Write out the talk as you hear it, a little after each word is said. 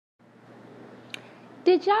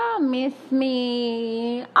Did y'all miss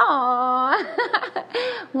me? Aww.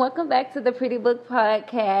 Welcome back to the Pretty Book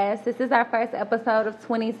Podcast. This is our first episode of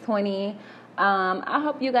 2020. I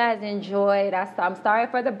hope you guys enjoyed. I'm sorry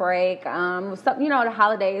for the break. The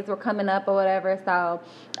holidays were coming up or whatever, so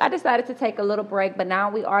I decided to take a little break, but now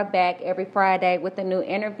we are back every Friday with a new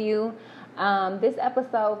interview. This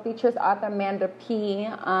episode features author Amanda P.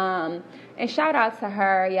 And shout out to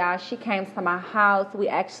her, y'all. She came to my house. We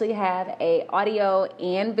actually have a audio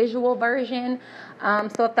and visual version.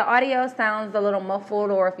 So if the audio sounds a little muffled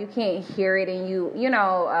or if you can't hear it and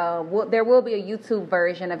there will be a YouTube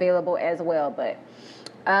version available as well. But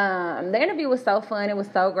the interview was so fun. It was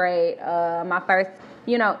so great. My first,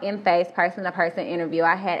 in-face, person-to-person interview.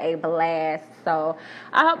 I had a blast. So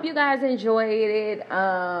I hope you guys enjoyed it.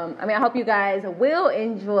 I hope you guys will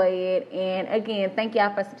enjoy it. And again, thank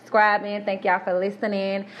y'all for subscribing. Thank y'all for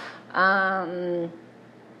listening. I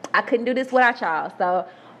couldn't do this without y'all. So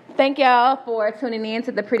thank y'all for tuning in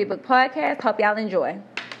to the Pretty Book Podcast. Hope y'all enjoy.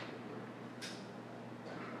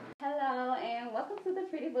 Hello, and welcome to the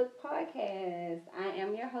Pretty Book Podcast. I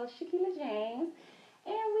am your host, Shaquila James.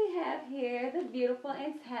 And we have here the beautiful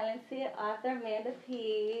and talented author, Amanda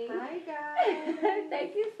P. Hi, guys.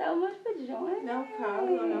 Thank you so much for joining. No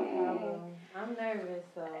problem. I'm nervous,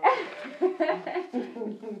 so.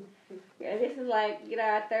 Yeah, this is like,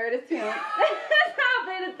 our third attempt.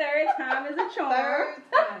 Probably the third time is a charm. Third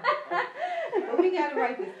time. But we got it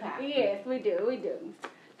right this time. Yes, we do.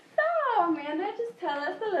 So, Amanda, just tell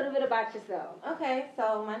us a little bit about yourself. Okay,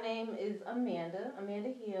 so my name is Amanda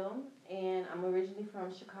Hill, and I'm originally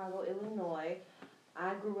from Chicago, Illinois.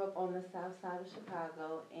 I grew up on the south side of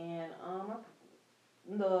Chicago, and I'm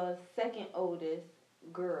the second oldest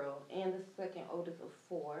girl and the second oldest of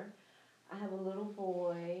four. I have a little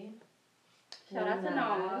boy. Shout out to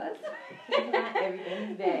Nas. He's not everything.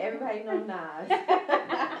 He's that. Everybody knows Nas.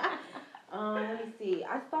 Let me see.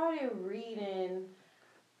 I started reading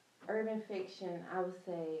urban fiction, I would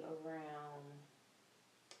say around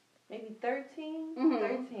maybe 13, Mm-hmm.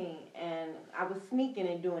 13. And I was sneaking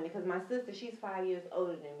and doing it because my sister, she's 5 years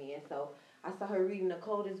older than me. And so I saw her reading The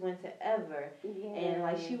Coldest Winter Ever. Yeah. And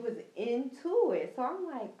like she was into it. So I'm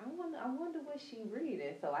like, I wonder what she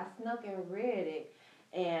reading. So I snuck and read it.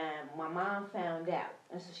 And my mom found out.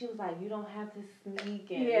 And so she was like, you don't have to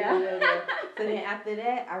sneak. And Yeah. So then after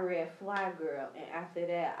that, I read Fly Girl. And after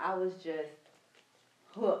that, I was just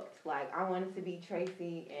hooked. Like, I wanted to be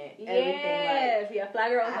Tracy and everything. Yes. Like, Yeah, Fly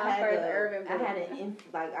Girl was my first urban book.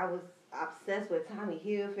 I was obsessed with Tommy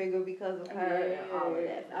Hilfiger because of her and all of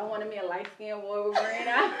that. I wanted me a light-skinned boy with green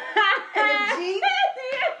eyes. And a Jeep.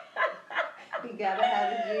 You gotta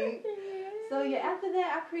have a Jeep. So, yeah, after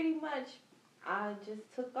that, I just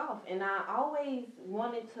took off. And I always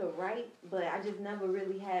wanted to write, but I just never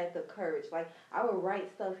really had the courage. Like, I would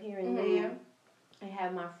write stuff here and there and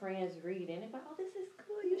have my friends read it. And they'd be like, oh, this is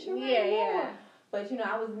good. You should write more. Yeah. But,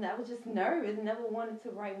 I was just nervous. Never wanted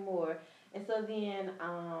to write more. And so then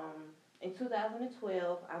in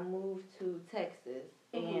 2012, I moved to Texas.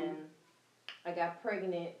 And I got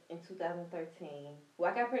pregnant in 2013.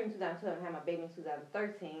 Well, I got pregnant in 2012 and had my baby in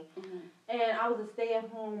 2013. And I was a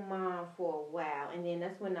stay-at-home mom for a while. And then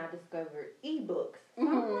that's when I discovered ebooks. So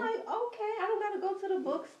I'm like, okay, I don't got to go to the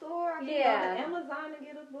bookstore. I can go to Amazon and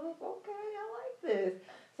get a book. Okay, I like this.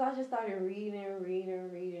 So I just started reading.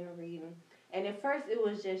 And at first it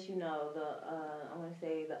was just, I want to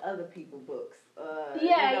say the other people books.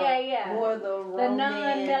 Yeah. More the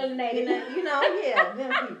romance. The non-melanated.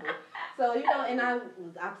 Them people. So, and I was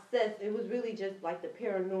obsessed. It was really just like the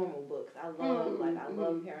paranormal books. I love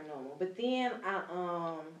paranormal. But then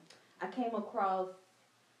I came across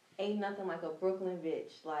Ain't Nothing Like a Brooklyn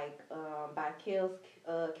Bitch, by Kels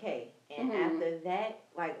K. And after that,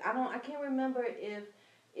 I can't remember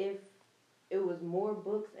if it was more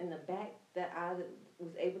books in the back that I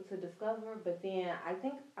was able to discover, but then I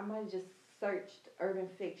think I might have just searched urban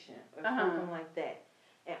fiction or something like that.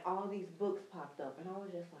 And all these books popped up, and I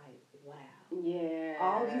was just like, wow. Yeah.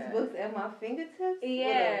 All these books at my fingertips?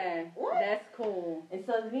 Yeah. What? That's cool. And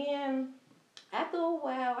so then, after a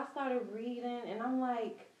while, I started reading, and I'm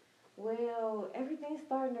like, well, everything's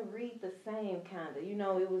starting to read the same kind of.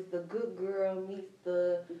 It was the good girl meets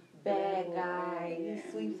the bad guy. Yeah. He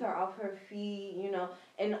sweeps her off her feet,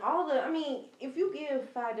 And if you give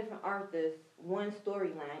 5 different authors one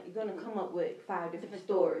storyline, you're going to come up with 5 different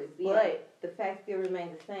stories. Yeah. But the fact still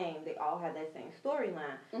remains the same. They all have that same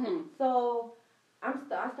storyline. So I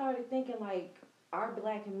started thinking, our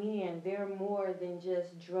black men, they're more than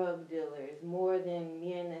just drug dealers, more than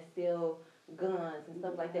men that sell guns and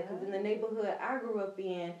stuff like that. Because in the neighborhood I grew up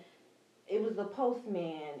in, it was a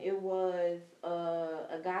postman. It was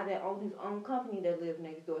a guy that owned his own company that lived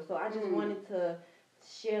next door. So I just wanted to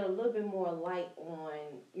shed a little bit more light on,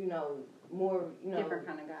 more, different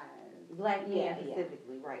kind of guys. Black men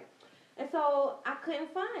specifically, right. And so I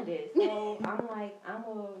couldn't find it. So I'm like, I'm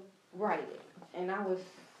going to write it. And I was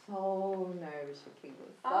so nervous,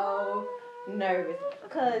 Shaquila. So nervous.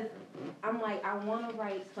 Because I'm like, I want to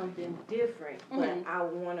write something different, but I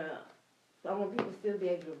want people to still be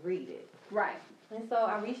able to read it. Right. And so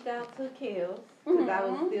I reached out to Kels because I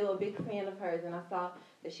was still a big fan of hers, and I saw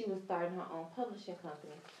that she was starting her own publishing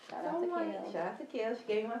company. Shout out to Kels. She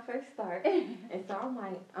gave me my first start. And so I'm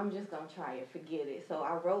like, I'm just going to try it. Forget it. So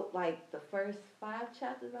I wrote like the first 5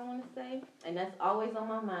 chapters, I want to say. And that's always on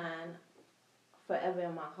my mind, forever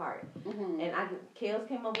in my heart. And Kels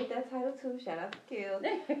came up with that title too. Shout out to Kels.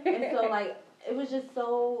 And so like, it was just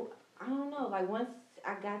so, I don't know, like once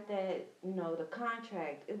I got that, the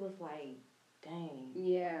contract, it was like, dang.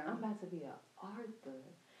 Yeah. I'm about to be an author.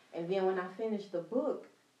 And then when I finished the book,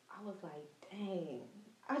 I was like, dang.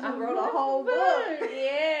 I just wrote a whole book.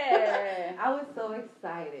 Yeah. I was so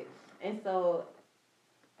excited. And so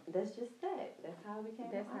that's just that. That's how I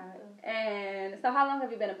became an author. And so how long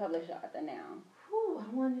have you been a published author now?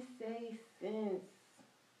 I want to say since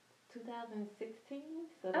 2016.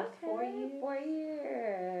 So that's 4 years. 4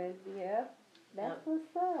 years. Yep. That's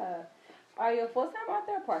what's up. Are you a full-time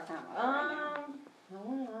author or part-time author right now?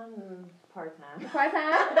 I'm part-time.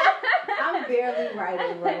 Part-time? I'm barely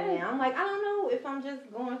writing right now. I'm like, I don't know if I'm just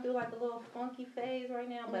going through like a little funky phase right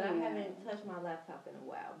now, but I haven't touched my laptop in a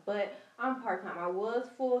while. But I'm part-time. I was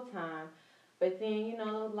full-time, but then,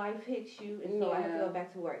 life hits you, and so I have to go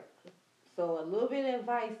back to work. So a little bit of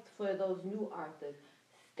advice for those new authors.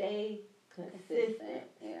 Stay consistent.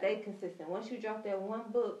 Yeah. Stay consistent. Once you drop that one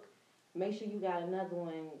book, make sure you got another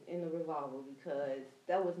one in the revolver, because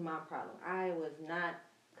that was my problem. I was not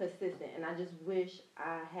consistent, and I just wish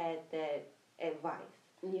I had that advice.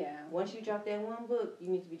 Yeah. Once you drop that one book, you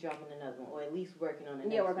need to be dropping another one, or at least working on the next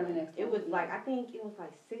one. Yeah, working on the next one. It was I think it was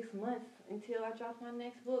like 6 months until I dropped my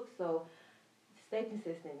next book, so stay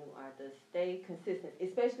consistent, new authors. Stay consistent,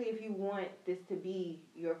 especially if you want this to be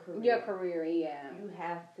your career. Your career, yeah. You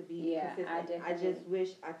have to be consistent. I just wish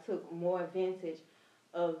I took more advantage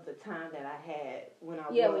of the time that I had when I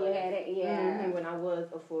when you had it, when I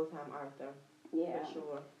was a full-time author. Yeah. For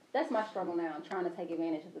sure. That's my struggle now. I'm trying to take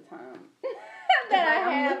advantage of the time that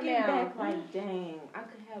I have looking now. back like, dang, I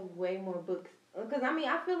could have way more books. Because, I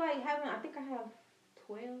feel like I think I have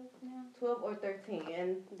 12 now, 12 or 13.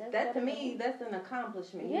 And that to me, that's an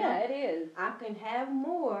accomplishment. Yeah, it is. I can have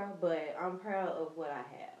more, but I'm proud of what I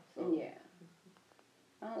have. So. Yeah.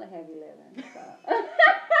 I only have 11, so.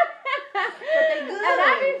 But they good. And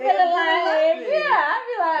I be feeling like, I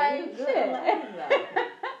be like, shit.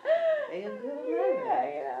 They a good 11.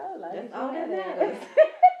 Yeah, that's all that matters.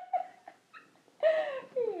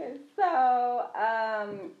 So,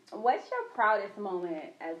 what's your proudest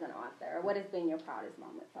moment as an author? What has been your proudest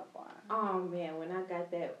moment so far? Oh man, when I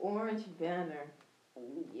got that orange banner.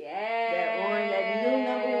 Yeah. That new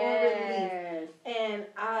 #1 release. And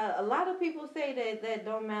a lot of people say that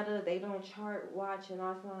don't matter, they don't chart watch and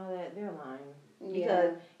all that. They're lying.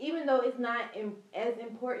 Because even though it's not as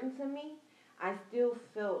important to me, I still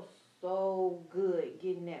felt so good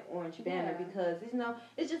getting that orange banner because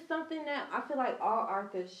it's just something that I feel like all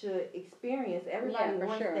authors should experience. Everybody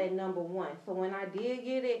wants that #1. So when I did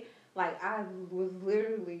get it, like I was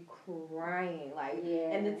literally crying,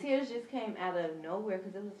 and the tears just came out of nowhere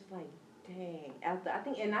because it was like, dang.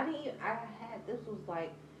 This was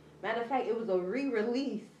like, matter of fact, it was a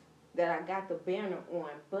re-release that I got the banner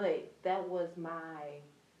on, but that was my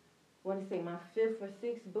 5th or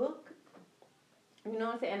 6th book. You know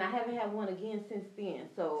what I'm saying? And I haven't had one again since then.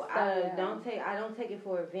 So I don't take it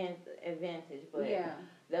for advantage, but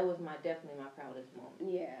that was definitely my proudest moment.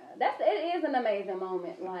 Yeah, it is an amazing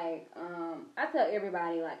moment. Like, I tell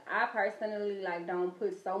everybody, like, I personally don't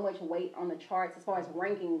put so much weight on the charts as far as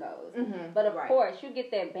ranking goes. Mm-hmm. But of course, you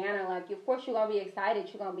get that banner, like, of course you're gonna be excited,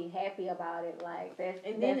 you're gonna be happy about it, like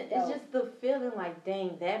it's just the feeling, like,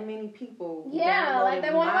 dang, that many people. Like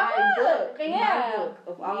they want my book. My book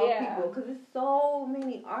of all people, because there's so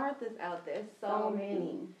many authors out there, so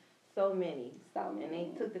many. And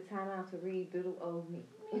they took the time out to read Doodle Old Me.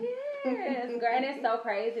 Yes, girl, and it's so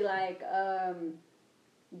crazy, like,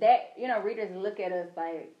 that, readers look at us,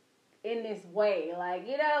 like, in this way, like,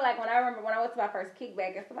 like, when I remember when I went to my first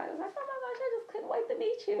kickback, and somebody was like, oh my gosh, I just couldn't wait to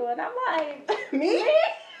meet you, and I'm like, me?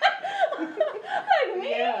 Like, me?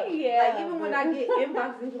 Yeah. Like, even when I get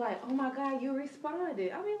inboxes, it's like, oh my God, you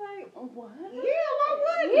responded. I be like, what? Yeah, why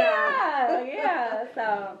wouldn't I? Yeah,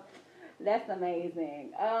 so... That's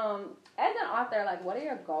amazing. As an author, like, what are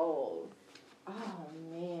your goals? Oh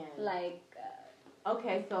man. Like,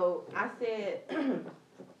 okay, so I said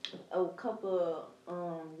a couple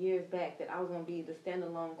years back that I was gonna be the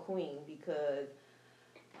standalone queen because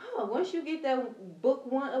once you get that book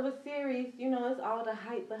one of a series, you know, it's all the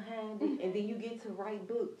hype behind it, and then you get to write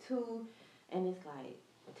book two, and it's like,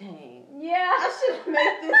 dang, yeah, I should have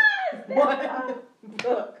made this one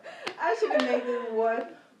book. I should have made this one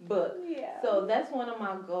book. Yeah. So that's one of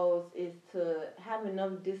my goals, is to have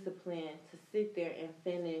enough discipline to sit there and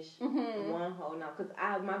finish one whole now. Because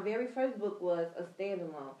my very first book was a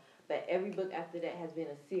standalone, but every book after that has been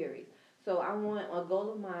a series. So a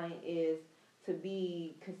goal of mine is to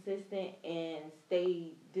be consistent and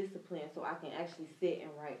stay disciplined so I can actually sit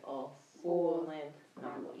and write a full-length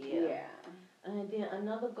novel. Yeah. And then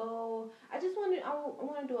another goal, I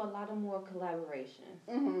want to do a lot of more collaborations.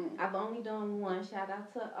 I've only done one. Shout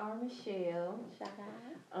out to our Michelle. Shout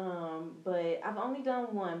out. But I've only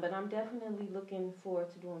done one, but I'm definitely looking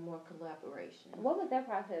forward to doing more collaborations. What was that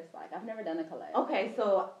process like? I've never done a collab. Okay,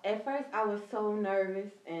 so at first I was so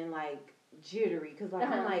nervous and like jittery because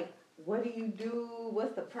I'm like, what do you do?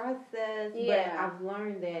 What's the process? Yeah. But I've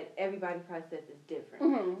learned that everybody's process is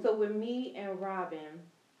different. So with me and Robin,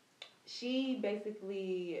 she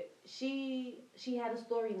basically she had a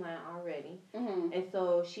storyline already, and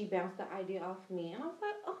so she bounced the idea off me, and I was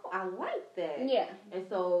like, oh, I like that. Yeah. And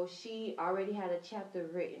so she already had a chapter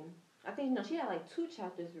written. I think she had like 2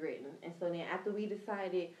 chapters written, and so then after we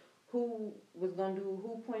decided who was gonna do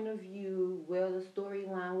who point of view, where the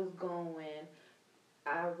storyline was going,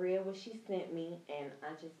 I read what she sent me, and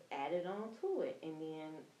I just added on to it. And then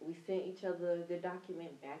we sent each other the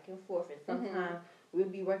document back and forth. And sometimes we'll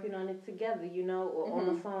be working on it together, you know, or on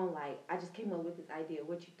the phone, like, I just came up with this idea.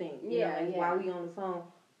 What you think? You know, and while we on the phone,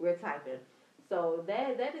 we're typing. So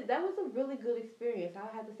that was a really good experience.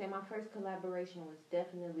 I have to say my first collaboration was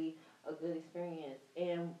definitely a good experience.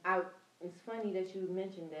 And it's funny that you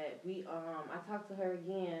mentioned that. I talked to her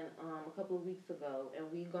again a couple of weeks ago, and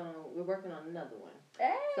we're working on another one.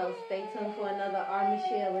 Hey. So stay tuned for another R.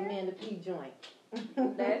 Michelle and Amanda P joint.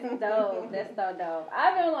 That's dope. That's so dope.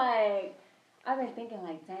 I've been thinking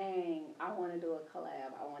like, dang, I want to do a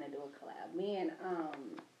collab. Me and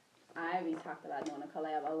Ivy talked about doing a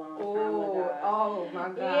collab a long time ago. Oh my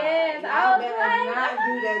God! Yes, I was like, not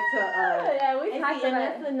do that to us. Yeah, we talked about. And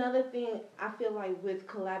that's another thing. I feel like with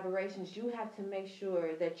collaborations, you have to make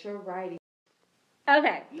sure that you're writing.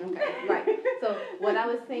 Okay. Right. So what I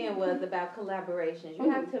was saying was about collaborations. You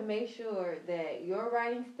have to make sure that your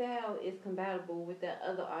writing style is compatible with that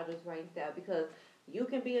other artist's writing style, because you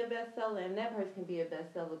can be a bestseller and that person can be a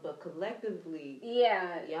bestseller, but collectively,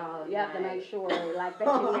 y'all you have to make sure like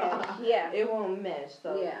that you mesh. Yeah, it won't mesh.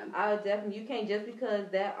 So yeah, I would definitely, you can't just because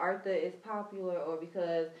that author is popular or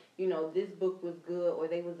because this book was good or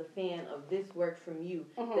they was a fan of this work from you,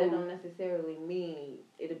 that don't necessarily mean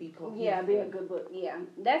it'll be cohesive. Yeah, be a good book. Yeah,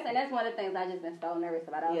 that's one of the things I just been so nervous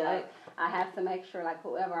about. I was like, I have to make sure like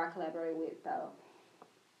whoever I collaborate with. So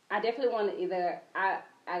I definitely want to I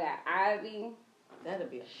got Ivy. That'll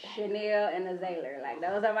be Chanel and Azalea. Like,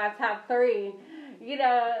 those are my top 3,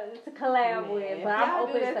 to collab with. But I'm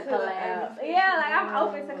open to collab. Yeah, like, I'm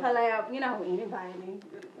open to collab, with anybody.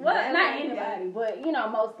 Well, not anybody, but,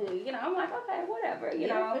 mostly, I'm like, okay, whatever, you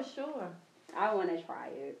know. For sure. I want to try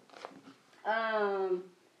it.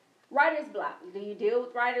 Writer's block. Do you deal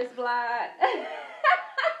with writer's block?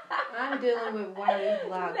 I'm dealing with writer's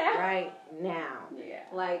block right now. Yeah.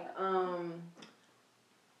 Like,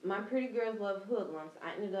 My Pretty Girls Love Hoodlums,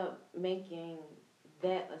 I ended up making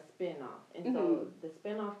that a spinoff. And so the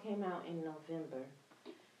spinoff came out in November.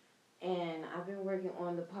 And I've been working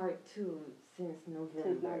on the part 2 since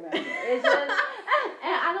November. It's just, and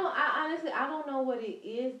I honestly don't know what it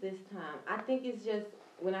is this time. I think it's just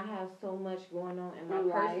when I have so much going on in my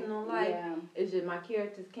personal life, it's just my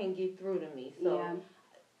characters can't get through to me. So,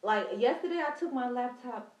 like yesterday I took my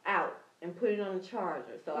laptop out and put it on the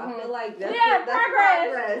charger. So I feel like that's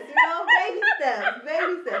progress.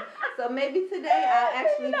 Baby steps. So maybe today I'll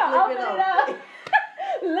actually flip it over.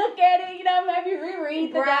 Look at it, maybe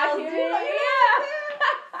reread the document.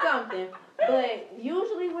 Something. But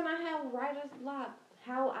usually when I have writer's block,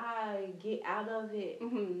 how I get out of it,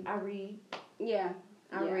 I read. Yeah.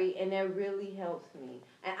 I read, and that really helps me.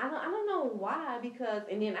 And I don't know why,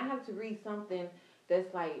 and then I have to read something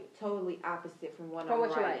that's like totally opposite from what I'm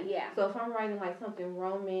writing. So if I'm writing like something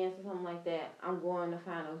romance or something like that, I'm going to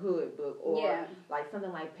find a hood book or like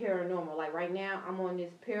something like paranormal. Like right now, I'm on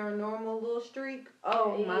this paranormal little streak.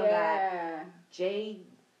 Oh my God, J.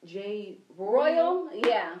 Royal.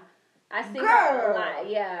 I see Girl. her a lot.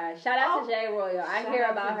 Yeah. Shout out to Jay Royal. I shout hear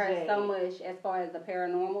out about to her Jay. so much as far as the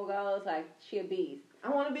paranormal goes. Like, she a beast. I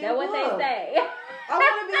want to be That's a what wolf. they say. I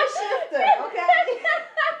want to be a shifter, okay?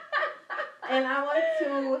 And I want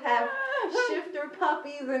to have shifter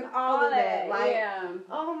puppies and all of that. Like, yeah.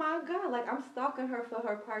 oh my God. Like, I'm stalking her for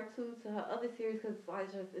her part 2 to her other series because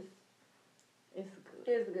it's good.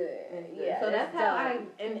 It's good. Yeah. So that's how dope.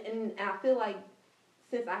 and I feel like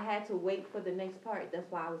since I had to wait for the next part, that's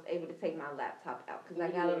why I was able to take my laptop out because I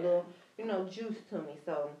got a little, juice to me.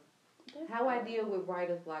 So how I deal with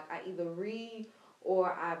writer's block, I either read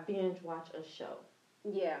or I binge watch a show.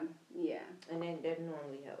 Yeah. And then that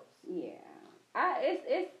normally helps. Yeah.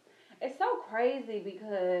 It's so crazy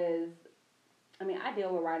because I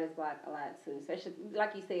deal with writer's block a lot too, especially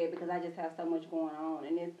like you said because I just have so much going on,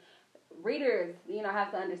 and it's readers,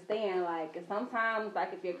 have to understand, like, sometimes,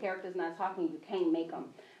 like, if your character's not talking, you can't make them.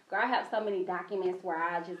 Girl, I have so many documents where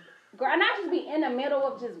and I just be in the middle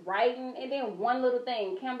of just writing, and then one little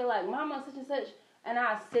thing can be like, Mama, such and such, and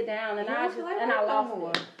I sit down, and I lost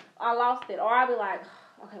it. I lost it. Or I'll be like,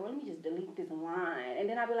 okay, well, let me just delete this line, and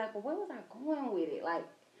then I'll be like, well, where was I going with it? Like,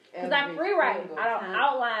 because I free write, I don't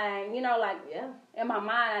outline, in my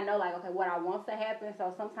mind, I know, like, okay, what I want to happen,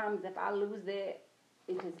 so sometimes if I lose it,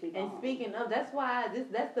 and speaking of, that's why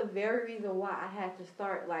that's the very reason why I had to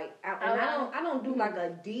start like out. And I don't do like a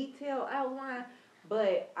detailed outline,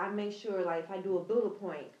 but I make sure like if I do a bullet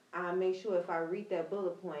point, I make sure if I read that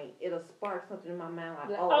bullet point, it'll spark something in my mind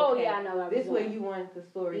like, okay, I know this way you want the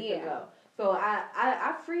story to go. So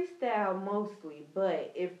I freestyle mostly,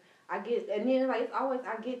 but if I get, and then like it's always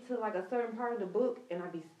I get to like a certain part of the book and I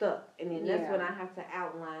be stuck, and then that's when I have to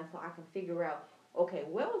outline so I can figure out. Okay,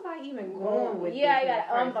 where was I even going with this? I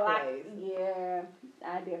got unblocked. Yeah,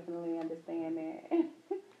 I definitely understand that.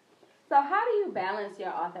 So, how do you balance your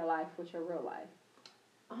author life with your real life?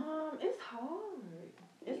 It's hard.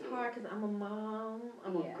 It's hard because I'm a mom,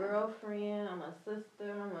 I'm a girlfriend, I'm a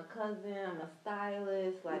sister, I'm a cousin, I'm a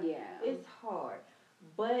stylist. Like, it's hard.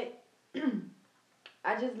 But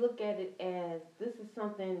I just look at it as this is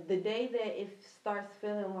something. The day that it starts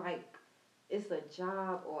feeling like it's a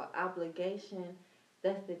job or obligation,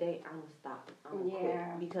 that's the day I'm going to stop. I'm going to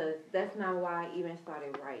quit. Because that's not why I even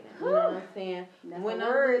started writing. You know what I'm saying? That's when a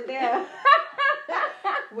word there.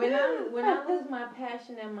 when I lose my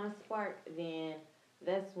passion and my spark, then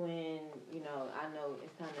that's when, I know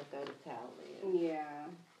it's time to throw the towel in. Yeah.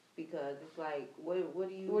 Because it's like, what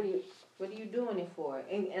are you doing it for?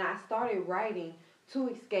 And I started writing to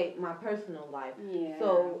escape my personal life. Yeah.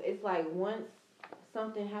 So it's like once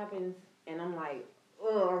something happens and I'm like,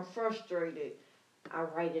 I'm frustrated, I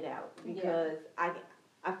write it out because I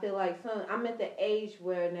feel like I'm at the age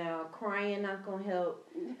where now crying not gonna help,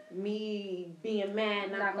 me being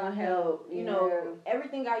mad not gonna help. You know,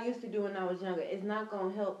 everything I used to do when I was younger is not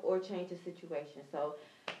gonna help or change the situation. So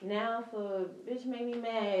now, for bitch made me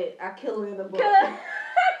mad, I kill her in the book.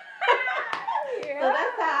 So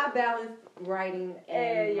that's how I balance writing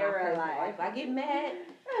and my personal life. If I get mad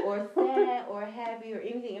or sad or happy or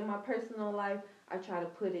anything in my personal life, I try to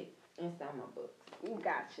put it inside my books.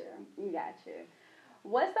 Gotcha.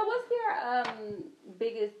 What's your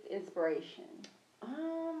biggest inspiration?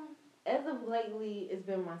 As of lately, it's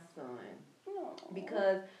been my son. Oh.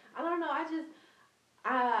 Because I don't know.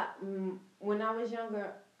 When I was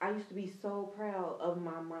younger, I used to be so proud of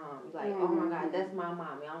my mom. Like, oh my God, that's my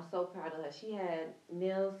mommy. I'm so proud of her. She had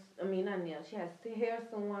she had hair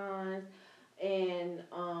salons, and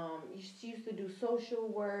she used to do social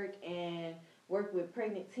work and work with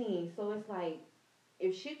pregnant teens. So it's like,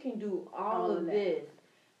 if she can do all of this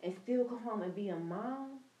and still come home and be a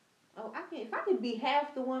mom, if I could be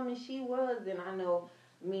half the woman she was, then I know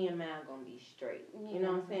me and mine gonna be straight. You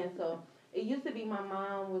know what I'm saying? So it used to be my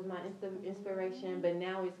mom was my inspiration, but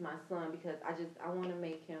now it's my son because I want to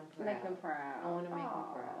make him proud. Make him proud. I want to make him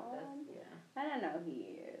proud. And I know he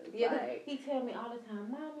is. Yeah, he tell me all the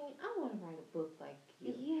time, Mommy, I want to write a book like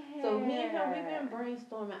you. Yeah. So me and him, we've been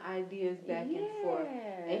brainstorming ideas back and forth.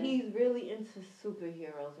 And he's really into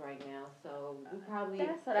superheroes right now. So we probably...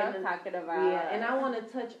 That's what I'm talking about. Yeah, and I want to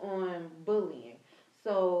touch on bullying.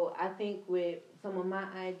 So I think with some of my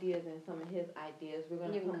ideas and some of his ideas, we're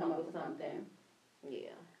going to come up with something.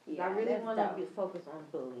 Yeah. I really want to focus on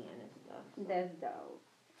bullying and stuff. So. That's dope.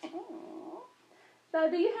 Aww. So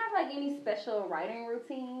do you have like any special writing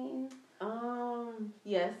routine?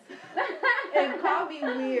 Yes. It called me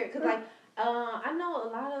weird because I know a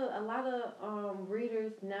lot of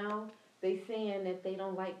readers now, they saying that they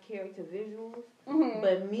don't like character visuals,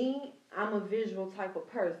 but me, I'm a visual type of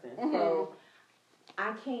person. So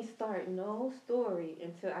I can't start no story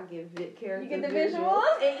until I get character You get the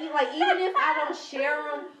visuals. And even if I don't share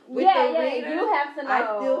them with the reader, you have to know.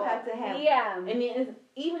 I still have to have. Yeah. And then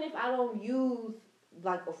even if I don't use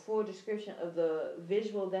like a full description of the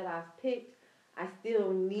visual that I've picked, I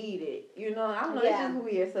still need it. You know, I don't know. It's just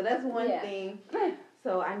weird. So that's one thing.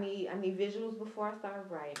 So I need visuals before I start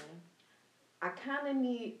writing. I kind of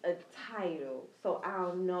need a title so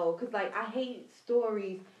I'll know, cause like I hate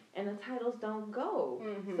stories and the titles don't go.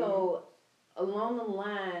 Mm-hmm. So along the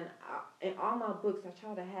line, in all my books, I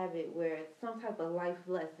try to have it where it's some type of life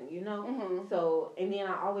lesson, you know. Mm-hmm. So and then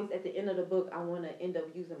I always at the end of the book I want to end up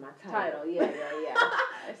using my title. Yeah.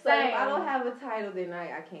 So if I don't have a title, then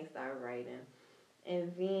I can't start writing.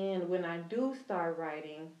 And then when I do start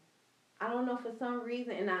writing, I don't know, for some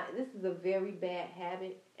reason, and this is a very bad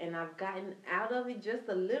habit, and I've gotten out of it just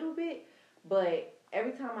a little bit, but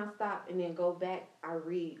every time I stop and then go back, I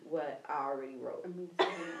read what I already wrote.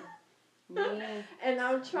 And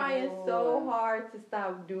I'm trying so hard to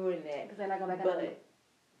stop doing that. Because then I go back and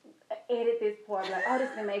edit this part, like, oh, this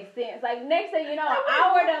didn't make sense. Like, next thing you know, an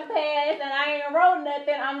hour done passed and I ain't wrote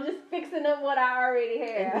nothing. I'm just fixing up what I already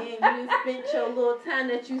have. And then you spent your little time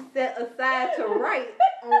that you set aside to write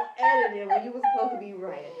on editing when you were supposed to be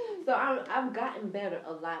writing. So I've gotten better,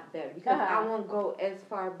 a lot better, because I won't go as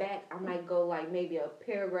far back. I might go like maybe a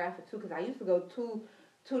paragraph or two, because I used to go two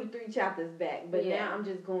to three chapters back. But now I'm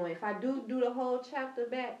just going, if I do the whole chapter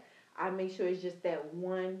back, I make sure it's just that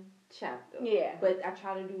one chapter. Yeah. But I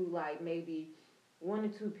try to do like maybe 1 or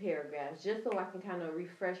 2 paragraphs just so I can kind of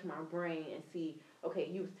refresh my brain and see, okay,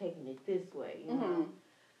 you was taking it this way, you know.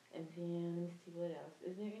 And then let me see what else.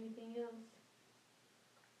 Is there anything else?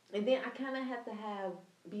 And then I kind of have to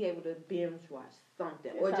be able to binge watch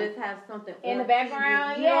something, or just have something in on the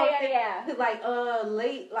background. TV, yeah. Cause like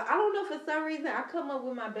late, like I don't know, for some reason I come up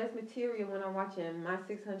with my best material when I'm watching My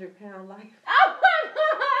 600-Pound Life. Oh my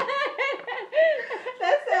God,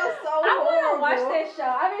 that sounds so horrible. I want to watch that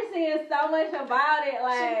show. I've been seeing so much about it,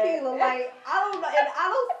 like Shaquila, like I don't know,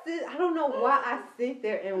 and I don't know why I sit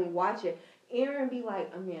there and watch it. Aaron be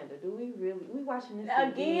like, Amanda, we watching this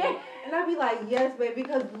again? And I be like, yes, baby,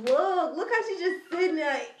 because look how she just sitting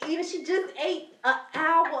there eating. She just ate an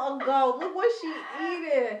hour ago. Look what she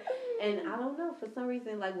eating. And I don't know, for some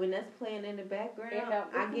reason, like when that's playing in the background,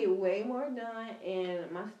 I get way more done,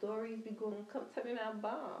 and my stories be turning out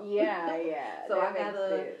bomb. Yeah. So I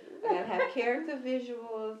gotta have character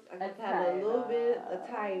visuals. I gotta have a little bit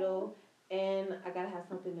a title. And I gotta have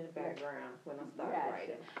something in the background when I start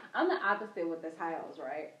writing. I'm the opposite with the titles,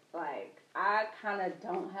 right? Like, I kind of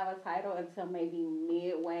don't have a title until maybe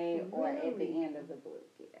midway or at the end of the book.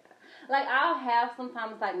 Yeah. Like, I'll have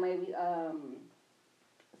sometimes, like, maybe,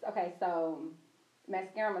 okay, so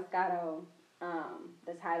Mascara Moscato,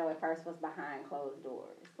 the title at first was Behind Closed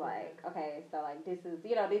Doors. Like, okay, so, like, this is,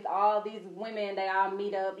 all these women, they all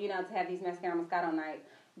meet up, to have these Mascara Moscato nights.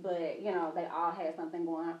 But, they all had something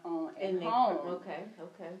going on at home. Okay.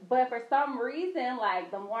 But for some reason, like,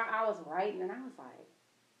 the more I was writing, and I was like,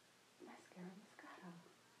 Mascara Moscato,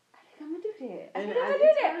 I think I'm going to do that. And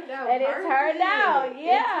it turned out,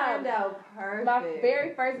 yeah. It turned out perfect. My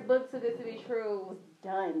very first book, Too Good to Be True, was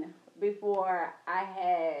done before I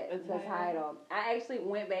had the title. I actually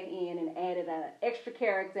went back in and added an extra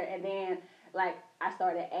character, and then, like, I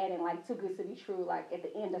started adding, like, Too Good to Be True, like, at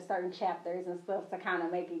the end of certain chapters and stuff to kind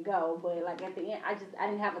of make it go. But, like, at the end, I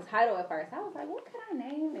didn't have a title at first. I was like, what could I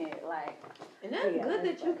name it? Like, and that's good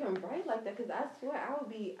that you can write like that, because I swear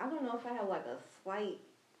I don't know if I have, like, a slight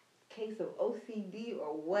case of OCD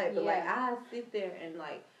or what, but, like, I sit there and,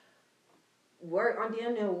 like,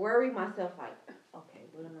 worry myself, like, okay,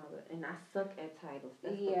 what am I, and I suck at titles.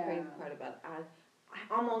 That's the crazy part about it.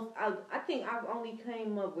 I think I've only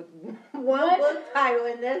came up with one book title,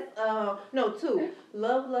 and that's, 2.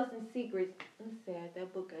 Love, Lust, and Secrets. I'm sad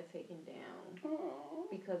that book got taken down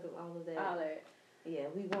because of all of that. Yeah,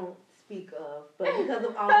 we won't speak of, but because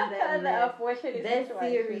of all of that, that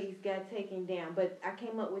series got taken down. But I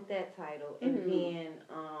came up with that title, and then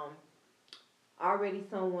Already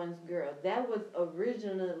Someone's Girl. That was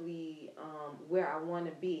originally where I want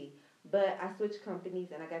to be. But I switched companies,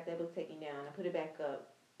 and I got that book taken down. I put it back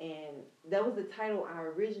up, and that was the title I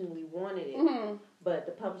originally wanted it. But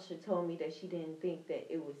the publisher told me that she didn't think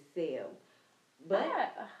that it would sell. But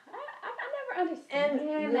I never understand. And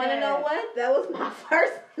you want to know what? That was my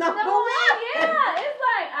first number one. Yeah, it's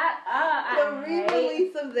like the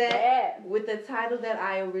re-release of that with the title that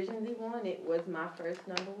I originally wanted was my first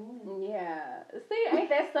number one. Yeah. See, ain't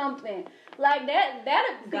that something? Like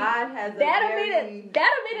God has that'll be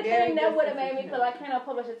the thing that would have made me feel like, can't no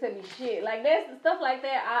publisher tell me shit. Like that's stuff like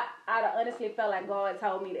that. I'd honestly felt like God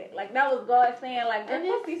told me that. Like that was God saying like. And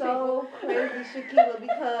it's so crazy, Shakila,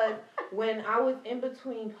 because when I was in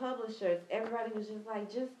between publishers, everybody was just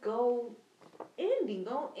like, just go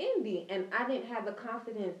indie, and I didn't have the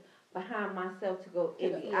confidence behind myself to go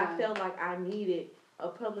indie. I felt like I needed a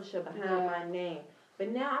publisher behind my name. But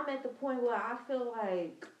now I'm at the point where I feel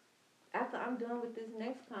like after I'm done with this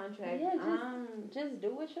next contract, just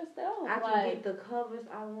do it yourself. I can get the covers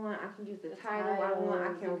I want. I can use the title I want.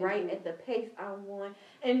 I can write at the pace I want.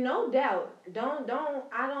 And no doubt,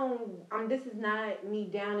 this is not me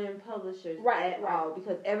downing publishers at all,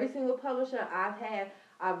 because every single publisher I've had,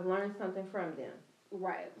 I've learned something from them.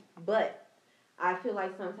 Right. But I feel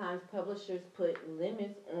like sometimes publishers put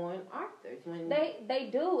limits on authors when they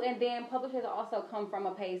do, and then publishers also come from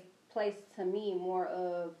a place to me more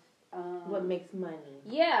of what makes money.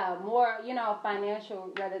 Yeah, more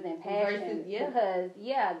financial rather than passion. Because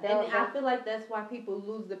and I feel like that's why people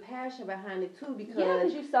lose the passion behind it too,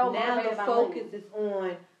 because you're so now the focus is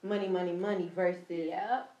on money versus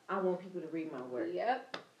I want people to read my work.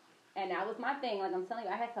 Yep. And that was my thing. Like I'm telling you,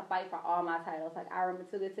 I had to fight for all my titles. Like I remember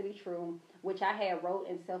Too Good to Be True, which I had wrote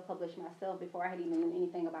and self-published myself before I had even known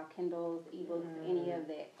anything about Kindles, ebooks, any of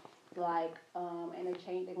that. Like, and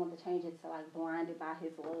they wanted to change it to like Blinded by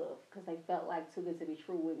His Love, because they felt like Too Good to Be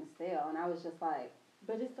True wouldn't sell. And I was just like,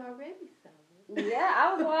 but it's already selling. Yeah,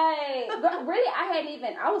 I was like, really,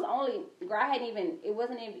 it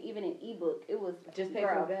wasn't even an ebook. It was just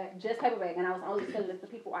paperback. Just paperback. And I was only selling it to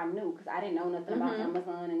people I knew, because I didn't know nothing about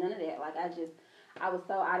Amazon and none of that. Like, I was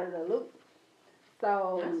so out of the loop.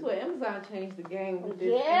 So that's what Amazon changed the game with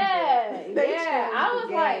this. I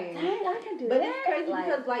was like, dang, I can do that. But it's crazy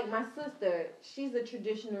because, like, my sister, she's a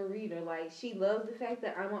traditional reader. Like, she loves the fact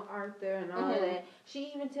that I'm an author and all of that.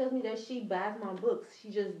 She even tells me that she buys my books.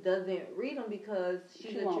 She just doesn't read them because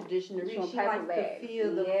she's a traditional reader. She likes to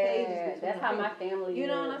feel the pages. That's how my family You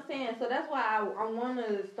know what I'm saying? So that's why I want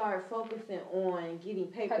to start focusing on getting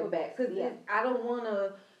paperbacks. Because I don't want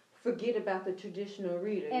to forget about the traditional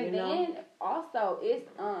reader. And then also it's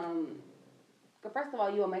first of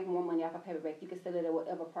all, you'll make more money off a paperback. You can sell it at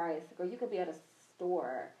whatever price, or you could be at a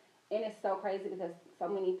store, and it's so crazy because so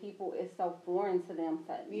many people, it's so foreign to them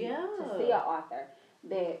to see an author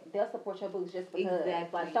that they'll support your books just because.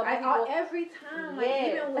 Exactly. Like so people, every time, like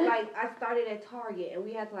even with, like I started at Target and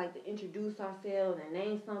we had to introduce ourselves and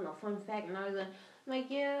name something, a fun fact, and I was like,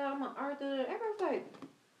 yeah, I'm an author. Everyone's like,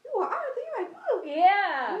 you an author? You like, oh.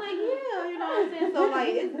 Yeah. I'm like, yeah, you know what I'm saying? So,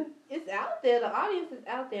 like, it's out there. The audience is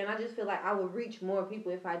out there. And I just feel like I would reach more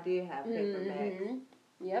people if I did have paperbacks.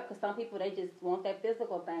 Yeah, because some people, they just want that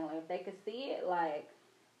physical thing. Like, if they could see it, like,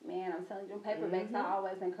 man, I'm telling you, paperbacks, I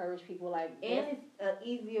always encourage people, like... And it's an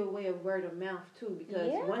easier way of word of mouth, too, because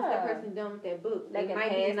once that person done with that book, they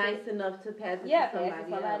might be nice enough to pass it to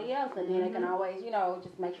somebody else. And then they can always,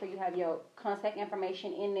 just make sure you have your contact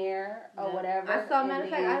information in there or whatever. I saw, matter of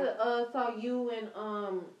fact, I saw you and,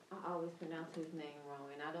 I always pronounce his name wrong,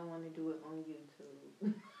 and I don't want to do it on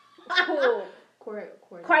YouTube. Cool.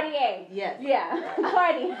 Cartier. Yes. Yeah.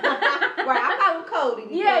 Cardi. Right. I call him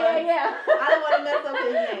Cody. Yeah. I don't want to mess up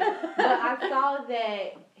his name. But I saw that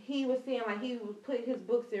he was saying he would put his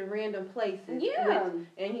books in random places. Yeah.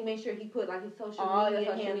 And he made sure he put his social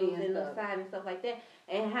media handles in the side and stuff like that.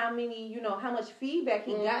 And how much feedback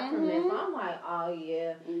he got from that. So I'm like, oh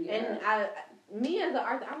yeah. And me as an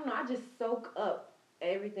artist, I don't know, I just soak up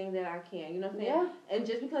everything that I can, you know what I'm saying? Yeah. And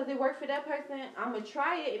just because it worked for that person, I'm going to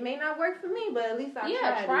try it. It may not work for me, but at least I tried it.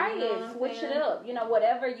 Yeah, try it. Switch it up.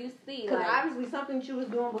 Whatever you see. Because obviously something she was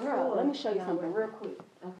doing before. Girl, let me show you something real quick.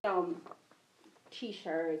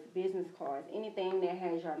 T-shirts, business cards, anything that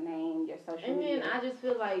has your name, your social media. And then I just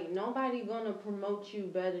feel like nobody going to promote you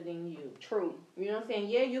better than you. True. You know what I'm saying?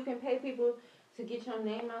 Yeah, you can pay people to get your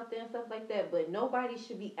name out there and stuff like that, but nobody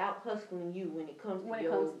should be out hustling you when it comes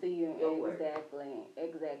to your work.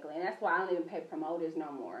 Exactly. And that's why I don't even pay promoters no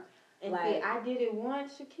more. And see, I did it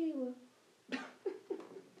once, Shakila.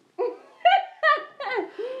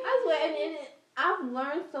 I swear, and I've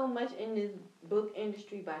learned so much in this book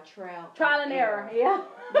industry by trial and error. Yeah.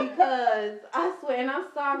 Because I swear, and I'm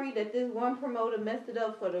sorry that this one promoter messed it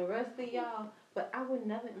up for the rest of y'all, but I would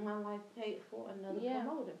never in my life pay for another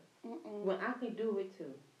promoter. When I can do it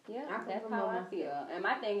too. Yeah, that's how I feel. And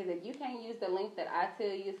my thing is, if you can't use the link that I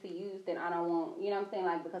tell you to use, then I don't want, you know what I'm saying?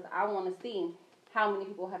 Like, because I want to see how many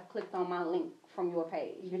people have clicked on my link from your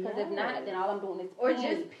page. Because if not, then all I'm doing is or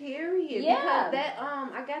just period. Yeah. Because that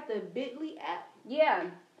I got the Bitly app. Yeah.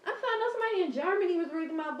 I found out somebody in Germany was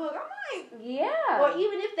reading my book. I'm like, yeah. Or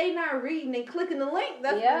even if they not reading, they clicking the link.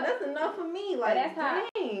 That's enough for me. Like, that's how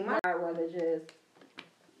dang. I'd rather just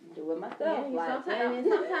do it myself. Yeah,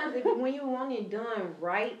 sometimes when you want it done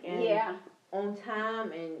right and on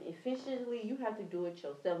time and efficiently, you have to do it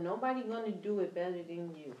yourself. Nobody gonna do it better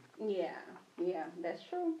than you. Yeah, that's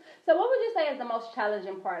true. So what would you say is the most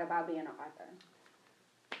challenging part about being an author?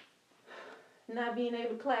 Not being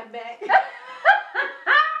able to clap back.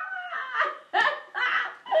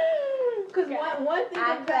 Because one thing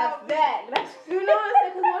about that, you know what I'm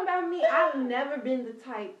saying? Because one about me, I've never been the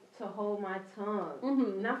type to hold my tongue.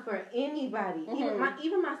 Mm-hmm. Not for anybody. Mm-hmm.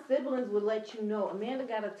 Even my siblings would let you know, Amanda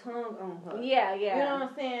got a tongue on her. Yeah. You know what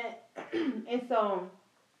I'm saying? And so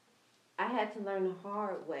I had to learn the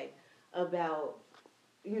hard way about,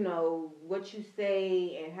 what you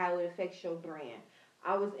say and how it affects your brand.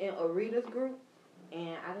 I was in a readers group,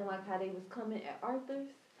 and I didn't like how they was coming at Arthur's.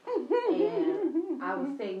 And I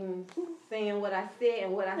was saying what I said,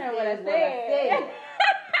 and what I said.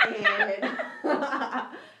 And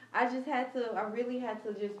I really had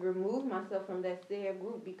to just remove myself from that said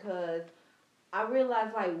group, because I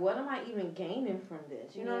realized, like, what am I even gaining from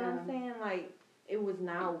this? You know what I'm saying? Like, it was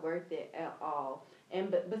not worth it at all. And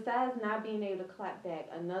besides not being able to clap back,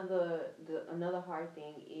 another hard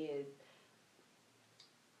thing is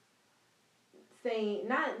saying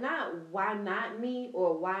not why not me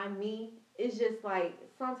or why me. It's just like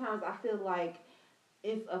sometimes I feel like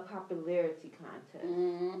it's a popularity contest.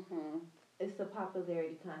 Mm-hmm. It's a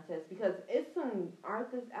popularity contest because it's some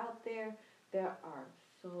authors out there that are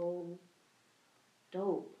so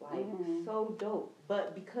dope, like so dope.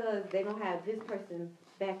 But because they don't have this person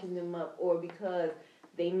backing them up, or because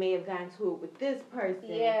they may have gotten to it with this person,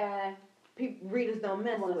 readers don't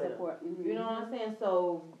mess with them. Mm-hmm. You know what I'm saying?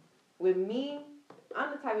 So with me,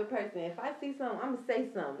 I'm the type of person, if I see something, I'm gonna say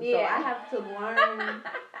something. Yeah. So I have to learn.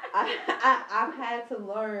 I've had to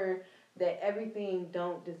learn that everything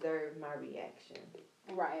don't deserve my reaction.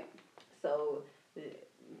 Right. So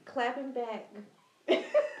clapping back.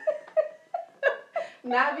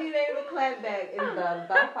 Not being able to clap back is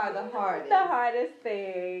by far the hardest. The hardest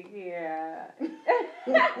thing, yeah. Because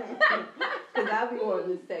I be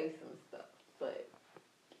wanting to say some stuff, but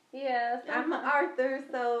I'm an Arthur,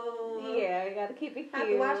 so you gotta keep it cute. I have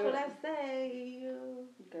to watch what I say.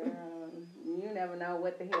 Girl, you never know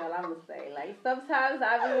what the hell I'm gonna say. Like, sometimes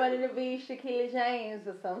I be wanting to be Shaquilla James,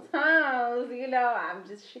 but sometimes, I'm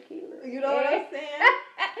just Shaquilla. You know what I'm saying?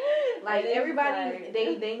 Like, everybody,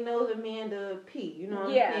 they know Amanda P. You know what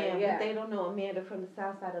I'm saying? But they don't know Amanda from the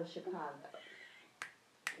south side of Chicago.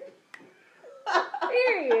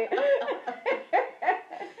 Period.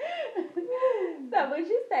 So, would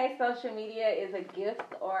you say social media is a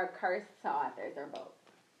gift or a curse to authors, or both?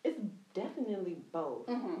 It's definitely both.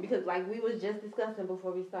 Mm-hmm. Because like we was just discussing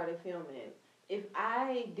before we started filming, if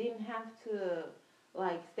I didn't have to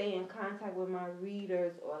like stay in contact with my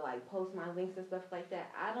readers or like post my links and stuff like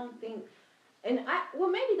that, I don't think,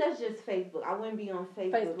 maybe that's just Facebook. I wouldn't be on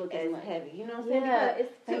Facebook as heavy. You know what I'm saying? Yeah, because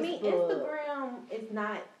it's to me, Instagram is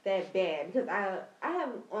not that bad, because I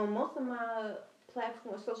have on most of my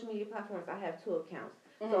social media platforms, I have 2 accounts.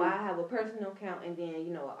 Mm-hmm. So I have a personal account and then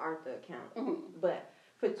an Arthur account. Mm-hmm. But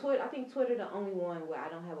for Twitter, I think Twitter the only one where I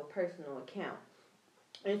don't have a personal account.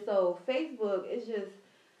 And so Facebook is just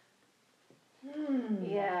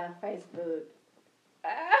Yeah, Facebook.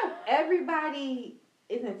 Everybody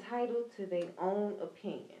is entitled to their own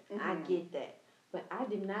opinion. Mm-hmm. I get that. But I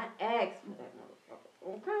did not ask for that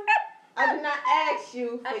motherfucker. Okay? I did not ask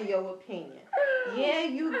you for your opinion. Yeah,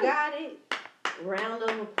 you got it. Round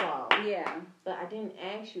of applause. Yeah. But I didn't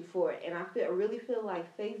ask you for it. And I really feel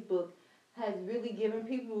like Facebook has really given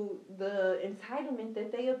people the entitlement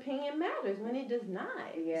that their opinion matters when it does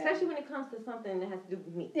not. Yeah. Especially when it comes to something that has to do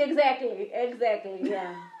with me. Exactly,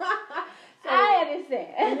 yeah. So, I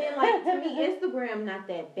understand. And then, like, to me, Instagram not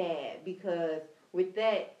that bad, because with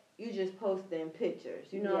that, you just posting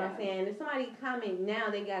pictures. You know what I'm saying? If somebody comment now,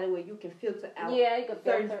 they got it where you can filter out you can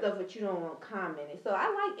certain stuff that you don't want commented. So I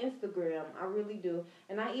like Instagram. I really do.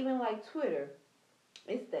 And I even like Twitter.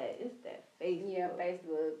 It's that Facebook. Yeah,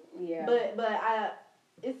 Facebook. Yeah. But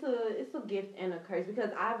it's a gift and a curse,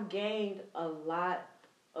 because I've gained a lot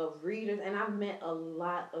of readers and I've met a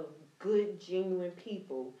lot of good, genuine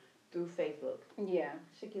people through Facebook. Yeah.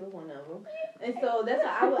 Shaquilla, one of them. And so that's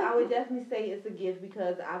I would definitely say it's a gift,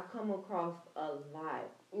 because I've come across a lot.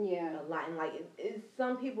 Yeah. A lot. And like it's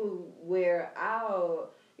some people where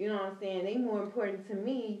you know what I'm saying, they more important to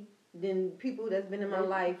me than people that's been in my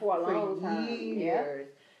life for a long time. Years.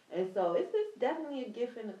 Yeah. And so it's definitely a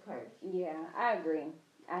gift and a curse. Yeah, I agree.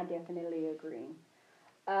 I definitely agree.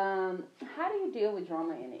 How do you deal with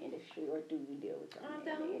drama in the industry, or do you deal with drama in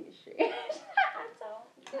the industry? I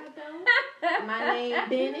don't. My name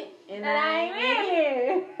Bennett, and I ain't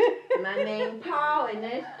in it. My name Paul, and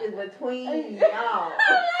that is between y'all. I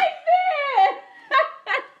like that.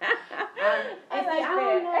 I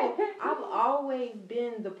don't know. I've always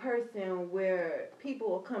been the person where people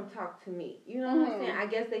will come talk to me. You know what I'm saying? I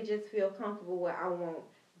guess they just feel comfortable where I won't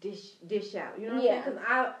dish out. You know what I'm saying? Because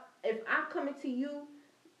if I'm coming to you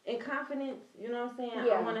in confidence, you know what I'm saying?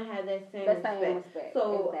 I want to have that same respect.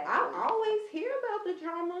 So I always hear about the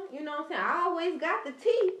drama, you know what I'm saying? I always got the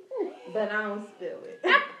tea, but I don't spill it.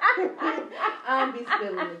 I don't be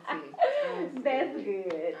spilling the tea.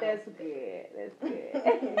 That's good.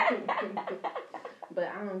 But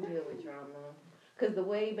I don't deal with drama. Because the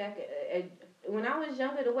way back, when I was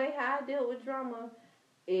younger, the way how I dealt with drama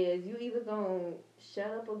is you either gonna shut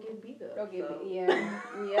up or get beat up. Yeah.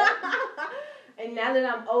 And now that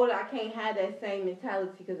I'm older, I can't have that same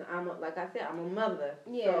mentality because like I said, I'm a mother.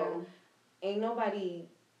 Yeah. So ain't nobody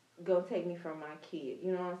gonna take me from my kid.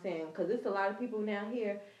 You know what I'm saying? Because there's a lot of people now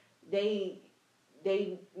here, they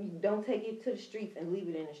don't take it to the streets and leave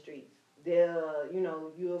it in the streets. They'll,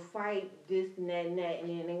 you'll fight this and that, and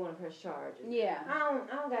then they want to press charges. Yeah. I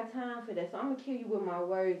don't got time for that. So I'm gonna kill you with my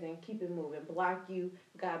words and keep it moving. Block you.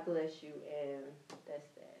 God bless you, and that's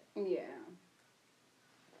that. Yeah.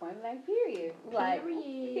 Point blank, period.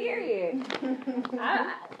 Period.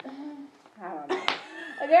 I don't know.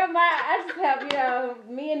 I just have,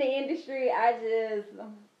 me in the industry, I just...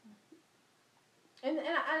 And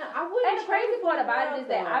I wouldn't... And the crazy part about it is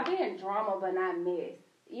that I've been in drama but not missed.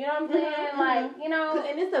 You know what I'm saying?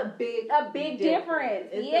 And it's a big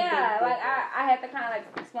difference. Yeah. Like, I had to kind of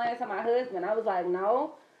explain it to my husband. I was like,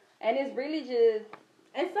 no. And it's really just...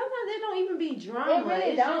 And sometimes it don't even be drama. It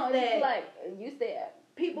really don't. It's like, you said...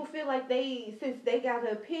 People feel like since they got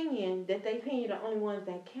an opinion, that their opinion are the only ones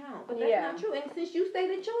that count. But that's not true. And since you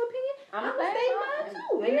stated your opinion, I'm going to say mine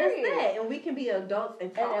too. And that's that. And we can be adults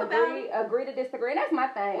and talk about it. Agree to disagree. That's my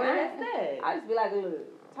thing. Well, that's that. I just be like,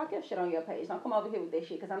 look, talk your shit on your page. Don't come over here with that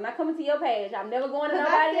shit. Because I'm not coming to your page. I'm never going to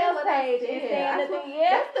nobody else's page and saying nothing.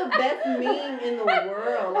 That's the best meme in the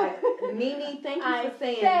world. Like, Nene, thank you for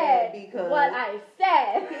saying that. Because what I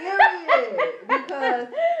said. Period. Because...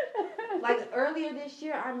 Like, earlier this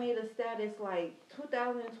year, I made a status,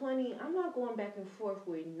 2020, I'm not going back and forth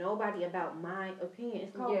with nobody about my opinion.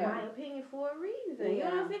 It's called my opinion for a reason. You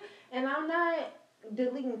know what I'm saying? And I'm not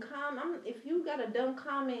deleting comments. If you got a dumb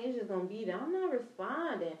comment, it's just going to be there. I'm not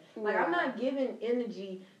responding. I'm not giving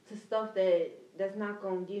energy to stuff that's not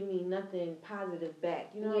going to give me nothing positive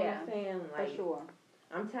back. You know what I'm saying? For sure.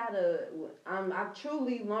 I'm tired of... I've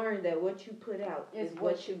truly learned that what you put out is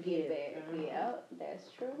what you get back. Mm-hmm. Yeah,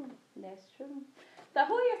 that's true. That's true. So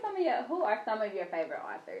who are some of your favorite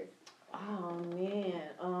authors? Oh man.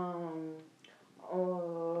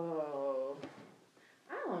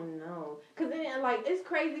 I don't know. Cause then it's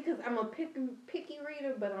crazy because I'm a picky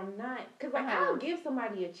reader, but I'm not. Cause I'll give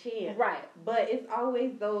somebody a chance. Right. But it's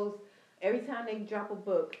always those. Every time they drop a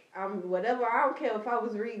book, whatever. I don't care if I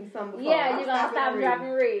was reading something before. Yeah, you're gonna stop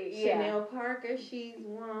dropping read. Chanel Parker, she's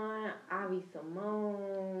one. Ivy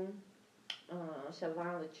Simone,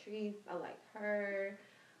 Shalon Latrice, I like her.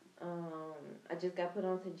 I just got put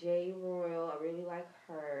on to J. Royal. I really like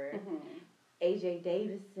her. Mm-hmm. AJ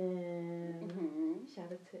Davidson. Mm-hmm.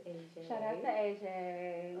 Shout out to AJ. Shout out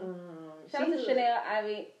to Chanel,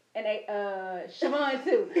 Ivy. And Siobhan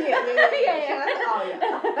too. Yeah. Shout out to all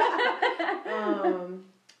y'all.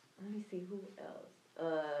 Let me see who else.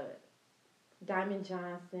 Diamond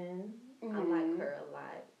Johnson. Mm-hmm. I like her a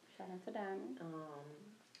lot. Shout out to Diamond.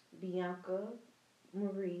 Bianca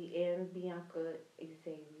Marie and Bianca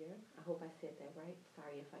Xavier. I hope I said that right.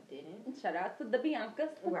 Sorry if I didn't. Shout out to the Biancas.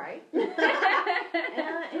 Right. and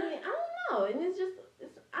I don't know. And it's just,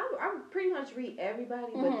 I pretty much read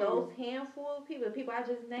everybody, but those handful of people, the people I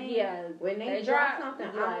just named, when they drop something,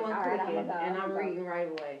 I'm one clicking and I'm reading right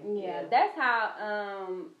away. Yeah, that's how,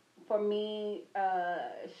 for me,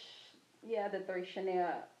 the three,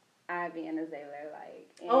 Chanel, Ivy, and Azalea,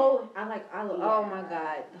 oh my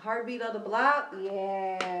God, Heartbeat of the Block.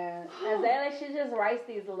 Yeah, Azalea, she just writes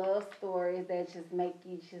these love stories that just make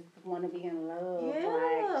you just want to be in love.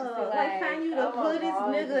 Yeah, like find you the hoodest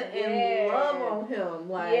nigga and love on him.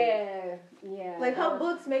 Yeah. Like her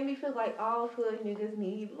books make me feel like all hood niggas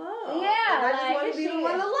need love. Yeah, and I just want to be the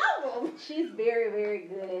one to love them. She's very, very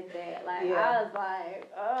good at that. I was like,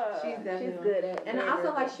 oh, she's good at it. And I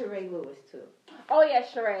also like Sheree Lewis too. Oh yeah,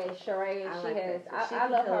 Sheree. She like has. I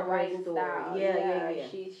love tell her a great writing story. style. Yeah.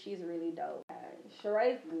 She's really dope.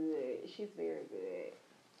 Sheree's good. She's very good.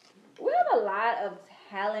 We have a lot of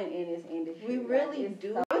talent in this industry. We really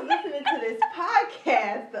do. I was listening to this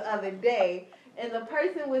podcast the other day, and the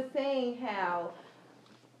person was saying how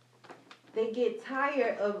they get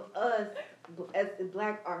tired of us as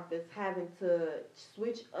Black authors having to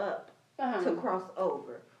switch up to cross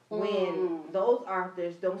over. When those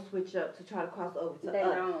authors don't switch up to try to cross over to they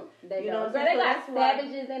us. They you don't. Know They got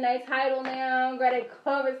savages in their title now. Their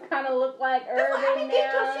covers kind of look like urban now. I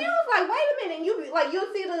get confused. Like, wait a minute.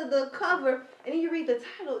 You'll see the cover, and then you read the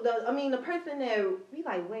title. The person there be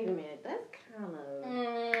like, wait a minute, that's kind of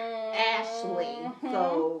Ashley.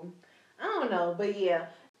 So I don't know, but yeah.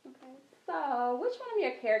 Okay. So, which one of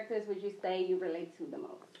your characters would you say you relate to the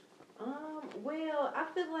most? Well, I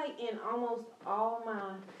feel like in almost all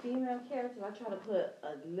my female characters, I try to put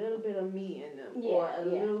a little bit of me in them, or a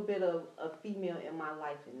little bit of a female in my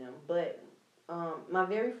life in them. But my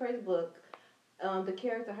very first book, the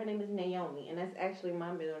character, her name is Naomi, and that's actually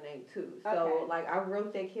my middle name too. So, like, I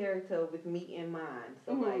wrote that character with me in mind.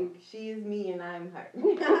 So, like, she is me and I'm her. So,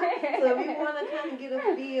 if you want to kind of get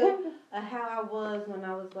a feel of how I was when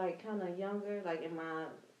I was, like, kind of younger, like, in my...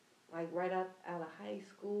 Like right out of high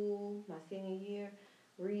school, my senior year,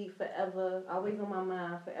 read Forever, always on my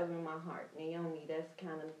mind, Forever in my heart. Naomi, that's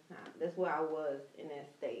where I was in that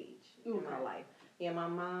stage in my life. Yeah, my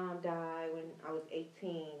mom died when I was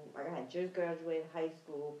 18. Like I had just graduated high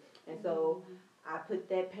school, and so I put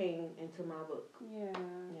that pain into my book. Yeah.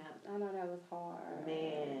 I know that was hard.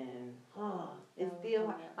 Man, it's still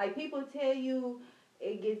hard. Like people tell you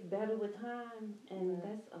it gets better with time, and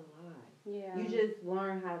that's a lie. Yeah. You just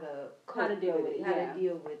learn how to deal with it. How to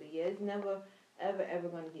deal with it. Yeah, it's never, ever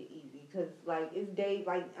going to get easy. Because, like, it's days,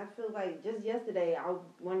 like, I feel like just yesterday I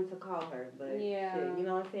wanted to call her. But, shit, you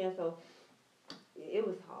know what I'm saying? So, it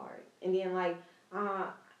was hard. And then, like,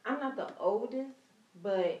 I'm not the oldest,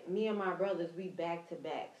 but me and my brothers, we back to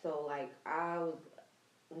back. So, like, I was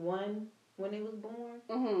one when they was born.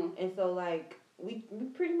 Mm-hmm. And so, like... We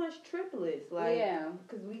pretty much triplets, like,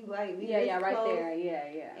 because we right close. There,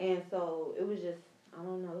 yeah. And so it was just, I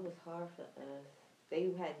don't know, it was hard for us.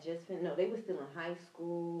 They had just been, they were still in high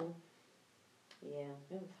school. Yeah,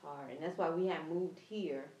 it was hard, and that's why we had moved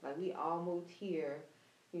here. Like we all moved here,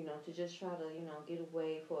 to just try to, get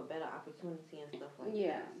away for a better opportunity and stuff like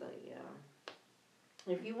that. So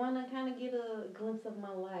yeah, if you want to kind of get a glimpse of my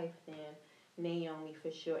life, then Naomi for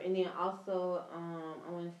sure, and then also I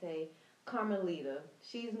want to say. Carmelita,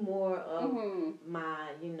 she's more of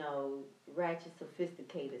my, ratchet,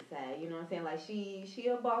 sophisticated side. You know what I'm saying? Like she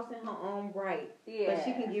a boss in her own right, but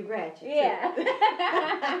she can get ratchet. Yeah, too.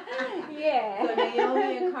 yeah. So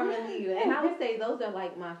Naomi and Carmelita, and I would say those are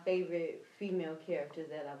like my favorite female characters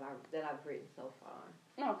that I've written so far.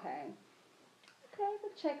 Okay, so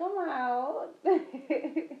check them out.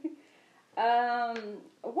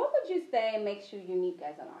 What would you say makes you unique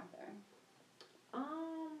as an author?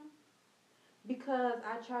 Because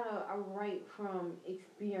I write from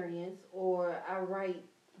experience, or I write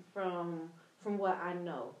from what I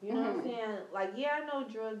know. You know what I'm saying? Like, yeah, I know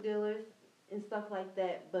drug dealers and stuff like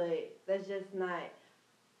that, but that's just not.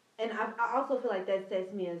 And I also feel like that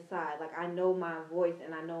sets me aside. Like, I know my voice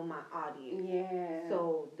and I know my audience. Yeah.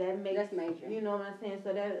 So that's major. You know what I'm saying?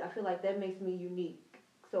 So that I feel like that makes me unique.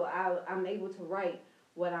 So I'm able to write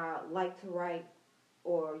what I like to write,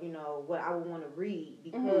 or what I would want to read,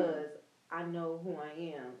 because I know who I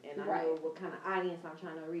am, and I know what kind of audience I'm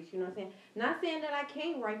trying to reach. You know what I'm saying? Not saying that I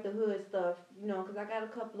can't write the hood stuff, because I got a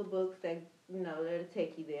couple of books that that'll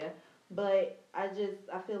take you there. But I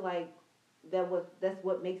feel like that's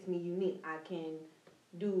what makes me unique. I can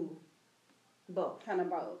do both. Kind of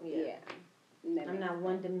both. Yeah. I'm not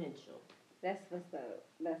one dimensional. That's what's up.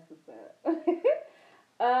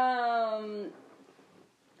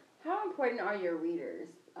 How important are your readers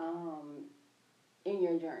in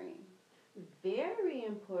your journey? Very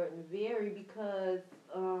important, because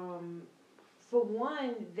for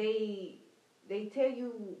one, they tell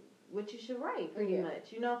you what you should write, pretty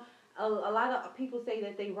much. A lot of people say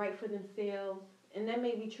that they write for themselves, and that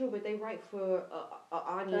may be true, but they write for an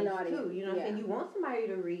audience too. You know what I'm saying? You want somebody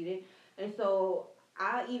to read it, and so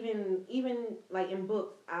I even like in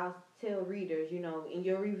books, I'll tell readers, in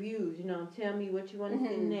your reviews, tell me what you want to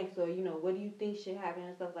see next, or what do you think should happen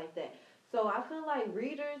and stuff like that. So I feel like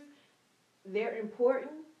readers, they're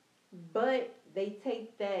important, but they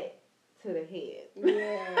take that to the head.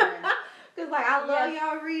 Yeah. Because, like, I love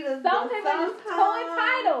y'all readers. Some people are too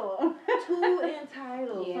entitled. Too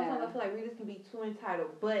entitled. Yeah. Sometimes I feel like readers can be too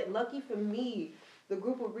entitled. But lucky for me, the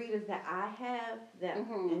group of readers that I have that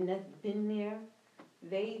and that's been there,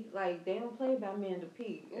 they don't play about Amanda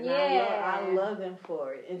Peet, and I love them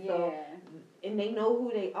for it, and so and they know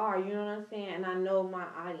who they are, you know what I'm saying, and I know my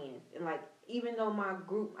audience, and like even though my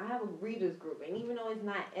group, I have a readers group, and even though it's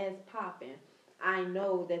not as popping, I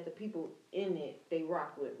know that the people in it, they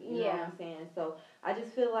rock with me, you know what I'm saying, so I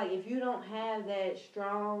just feel like if you don't have that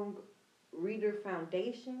strong reader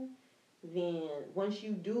foundation, then once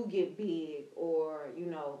you do get big, or you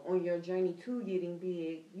know, on your journey to getting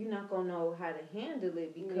big, you're not gonna know how to handle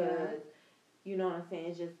it because you know what I'm saying.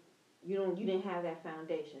 It's just you didn't have that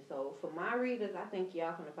foundation. So for my readers, I thank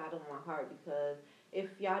y'all from the bottom of my heart because if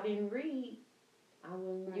y'all didn't read, I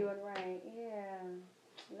wouldn't write. You would write, yeah.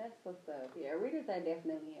 That's what's up. Yeah, readers are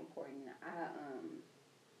definitely important.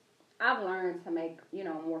 I've learned to make, you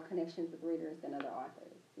know, more connections with readers than other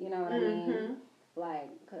authors. You know what I mean? Like,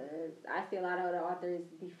 because I see a lot of other authors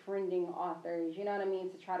befriending authors, you know what I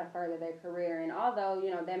mean, to try to further their career. And although, you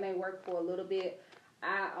know, that may work for a little bit,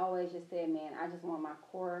 I always just said, man, I just want my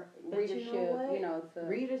core readership, you know, to...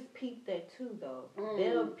 Readers peep that too, though.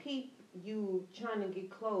 They'll peep you trying to get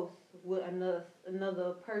close with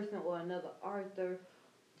another person or another author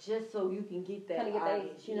just so you can get that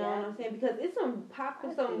audience. You know what I'm saying? Because it's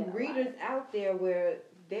some readers out there where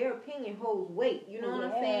their opinion holds weight. You know what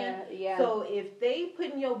I'm saying? Yeah. So if they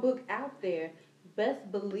putting your book out there, best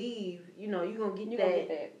believe, you know, you're going to get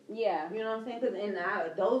that. Yeah. You know what I'm saying? And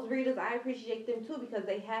those readers, I appreciate them too because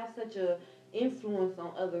they have such a influence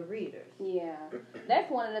on other readers. Yeah. That's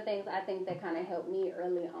one of the things I think that kind of helped me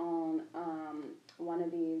early on. One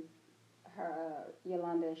of these,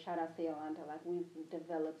 Yolanda, shout out to Yolanda, like we've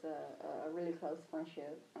developed a really close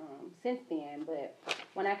friendship since then, but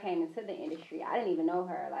when I came into the industry, I didn't even know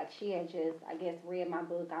her. Like she had just, I guess, read my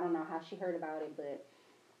book. I don't know how she heard about it, but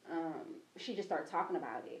she just started talking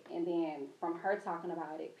about it, and then from her talking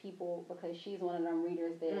about it, people, because she's one of them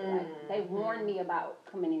readers that like they warned me about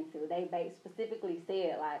coming into. They specifically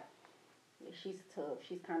said like, she's tough,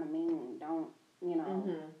 she's kind of mean, don't, you know,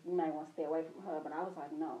 you might want to stay away from her. But I was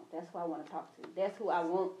like, no, that's who I want to talk to. That's who I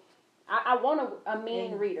want. I want a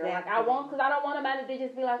mean reader. Like I want, because I don't want them to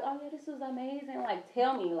just be like, oh yeah, this was amazing. Like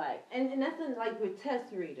tell me, like. And that's like with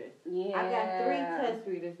test readers. Yeah. I got 3 test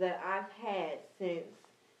readers that I've had since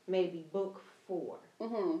maybe book 4.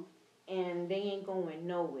 And they ain't going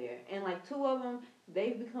nowhere. And like 2 of them,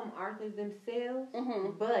 they've become authors themselves,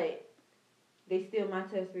 but they still my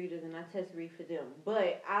test readers and I test read for them.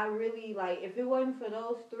 But I really, like, if it wasn't for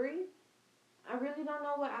those 3, I really don't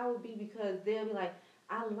know what I would be, because they'll be like,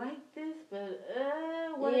 I like this, but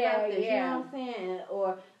what about this? You know what I'm saying?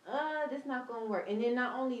 Or this not gonna work. And then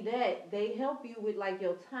not only that, they help you with like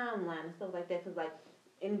your timeline and stuff like that. Cause like,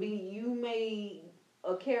 you may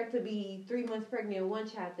a character be 3 months pregnant in one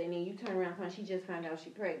chapter, and then you turn around and find she just found out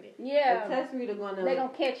she's pregnant. Yeah. The test reader they gonna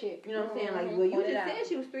catch it. You know what I'm saying? Like, well, you just said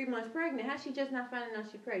she was 3 months pregnant. How she just not finding out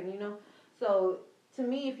she's pregnant? You know. So to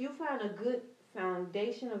me, if you find a good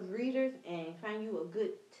foundation of readers and find you a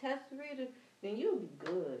good test reader, then you'll be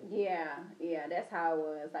good. Yeah, that's how it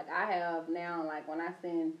was. Like, I have now, like, when I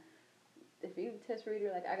send, if you test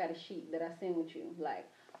reader, like, I got a sheet that I send with you, like,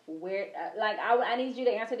 where, like, I need you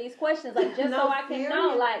to answer these questions, like, just so I can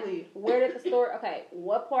know, like, where did the story, okay,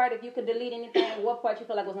 what part, if you could delete anything, what part you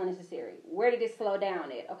feel like was unnecessary? Where did it slow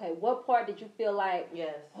down at? Okay, what part did you feel like,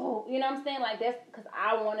 oh, you know what I'm saying? Like, that's, because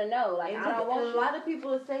I want to know, like, I don't want a lot of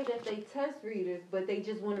people say that they test readers, but they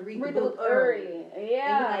just want to read the book early.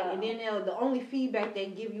 Yeah. And then the only feedback they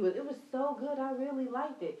give you is, it was so good, I really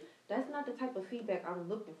liked it. That's not the type of feedback I'm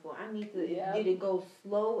looking for. I need to, did it go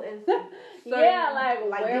slow as certain,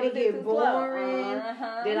 like did it get boring?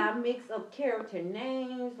 Did I mix up character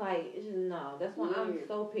names? Like, it's just, no, that's why I'm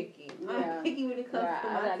so picky. I'm picky when it comes to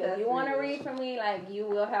my test. If you want to read from me, like, you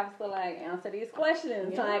will have to, like, answer these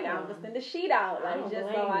questions. Yeah. Like, I'm just send the sheet out, like, just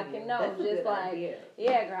so I can know. That's just like, idea.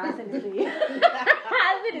 Yeah, girl, I'll send it to you.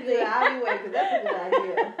 I'll send it to you. I'll be waiting, because that's a good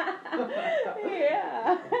idea.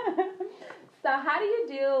 Yeah. So how do you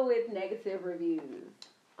deal with negative reviews?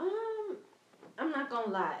 I'm not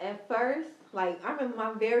gonna lie. At first, like, I remember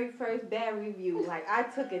my very first bad review, like, I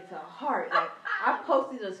took it to heart. Like, I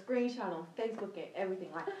posted a screenshot on Facebook and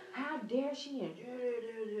everything. Like, how dare she? And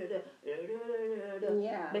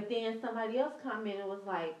yeah. But then somebody else commented, was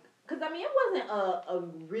like, because, I mean, it wasn't a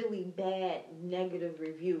really bad negative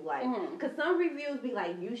review. Like, because some reviews be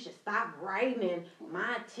like, you should stop writing, and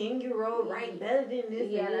my 10-year-old write better than this.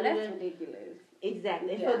 Yeah, that's ridiculous.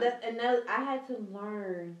 Exactly. Yeah. So that's another, I had to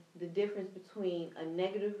learn the difference between a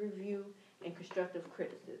negative review and constructive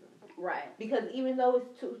criticism. Right. Because even though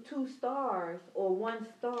it's two stars or 1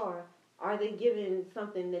 star, are they giving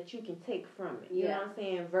something that you can take from it? You know what I'm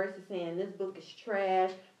saying? Versus saying this book is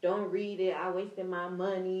trash, don't read it, I wasted my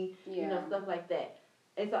money, you know, stuff like that.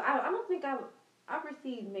 And so I don't think I've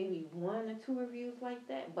received maybe 1 or 2 reviews like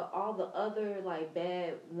that, but all the other like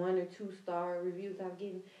bad 1 or 2 star reviews I've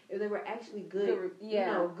given, if they were actually good, you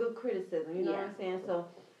know, good criticism. You know what I'm saying? So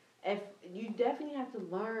if you definitely have to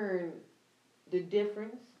learn the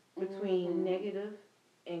difference between negative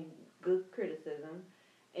and good criticism,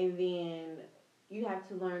 and then you have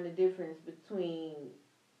to learn the difference between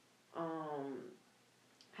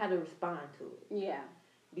how to respond to it. Yeah.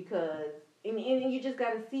 Because and you just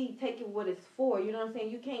got to take it what it's for. You know what I'm saying?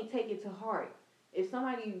 You can't take it to heart. If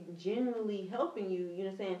somebody genuinely helping you, you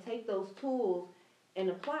know what I'm saying, take those tools and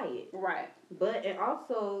apply it. Right. But and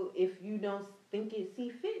also, if you don't think it see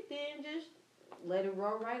fit, then just let it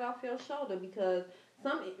roll right off your shoulder. Because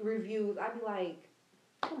some reviews, I'd be like,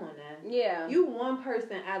 come on now. Yeah. You one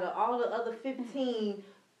person out of all the other 15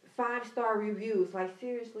 5-star reviews. Like,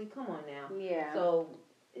 seriously, come on now. Yeah. So,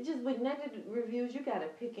 it's just with negative reviews, you got to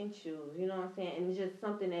pick and choose. You know what I'm saying? And it's just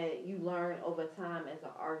something that you learn over time as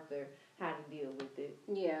an author, how to deal with it.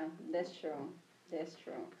 Yeah, that's true. That's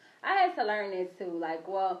true. I had to learn it too. Like,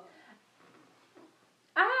 well,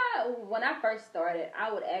 when I first started,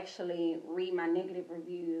 I would actually read my negative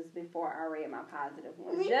reviews before I read my positive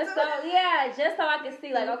ones. Just so I can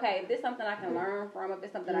see, like, okay, if there's something I can learn from, if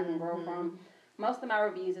there's something I can grow from. Most of my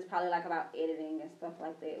reviews is probably like about editing and stuff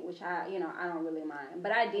like that, which I don't really mind.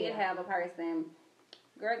 But I did have a person,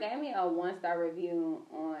 girl, gave me a 1-star review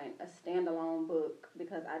on a standalone book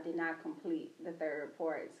because I did not complete the 3rd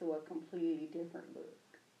part to a completely different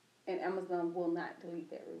book. And Amazon will not delete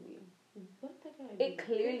that review. What the guy It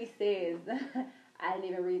clearly says, I didn't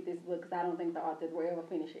even read this book because I don't think the authors will ever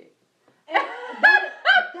finish it.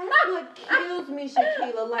 That's what kills me,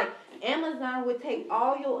 Shaquila. Like, Amazon would take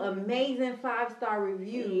all your amazing 5-star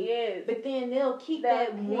reviews, but then they'll keep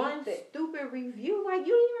that one stupid review. Like,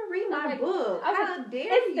 you didn't even read my book. How dare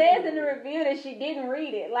you? It says in the review that she didn't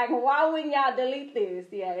read it. Like, why wouldn't y'all delete this?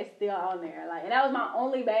 Yeah, it's still on there. Like, and that was my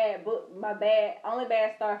only bad book, only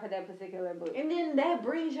bad star for that particular book. And then that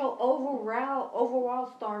brings your overall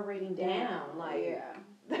star rating down. Like,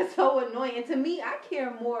 that's so annoying. And to me, I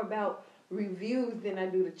care more about reviews than I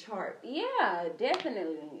do the chart. Yeah,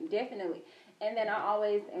 definitely. And then I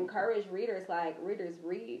always encourage readers, leave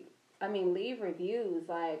reviews.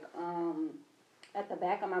 Like, at the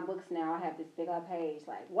back of my books now, I have this big old page,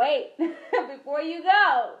 like, wait, before you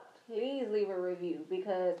go, please leave a review,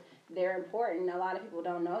 because they're important. A lot of people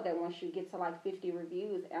don't know that once you get to like 50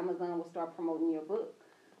 reviews, Amazon will start promoting your book.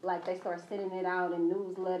 Like, they start sending it out in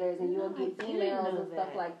newsletters, and you'll get emails and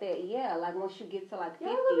stuff like that. Yeah, like, once you get to, like,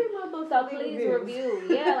 50. So please review.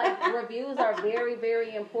 Yeah, like, reviews are very,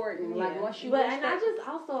 very important. Yeah. Like, once you I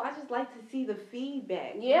just like to see the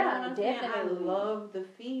feedback. Yeah, you know definitely. I love the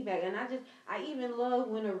feedback. And I even love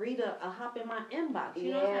when a reader hop in my inbox.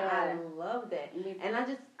 You know what I'm saying? I love that. And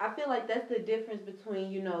I feel like that's the difference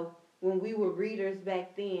between, you know, when we were readers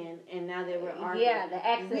back then and now that we're authors. Yeah, the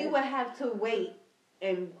access. We would have to wait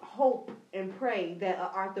and hope and pray that an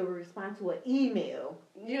author will respond to an email.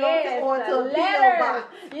 You know what I'm saying? Or to a P.O. box.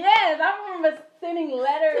 Yes, I remember sending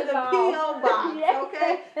letters to the P.O. box,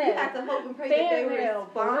 okay? You have to hope and pray that they will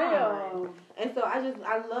respond. And so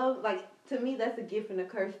I love, like, to me, that's a gift and a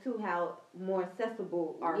curse, too, how more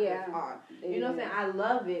accessible authors are. You know what I'm saying? I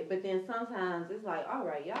love it, but then sometimes it's like, all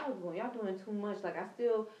right, y'all doing too much. Like, I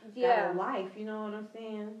still got a life, you know what I'm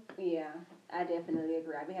saying? Yeah. I definitely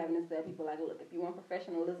agree. I be having to tell people, like, look, if you want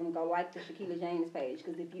professionalism, go like the Shaquila James page,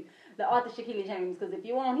 because the author Shaquila James, because if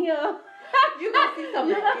you want him, you're going to see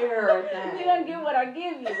something error. You're going to get what I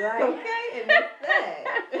give you, right? Okay, and that's that.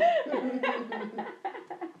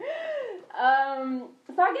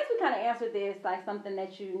 So I guess we kind of answered this, like, something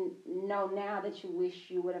that you know now that you wish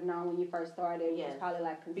you would have known when you first started. Yes. Was probably,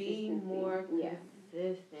 like, consistency. Be more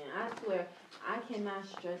consistent. I swear, I cannot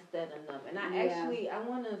stress that enough. And I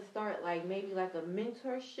want to start, like, maybe like a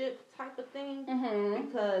mentorship type of thing,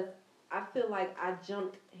 because I feel like I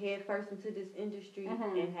jumped headfirst into this industry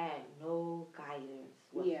and had no guidance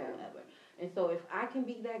whatsoever. And so if I can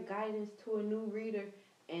be that guidance to a new reader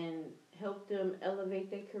and help them elevate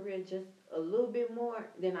their career just a little bit more,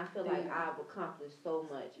 then I feel like I've accomplished so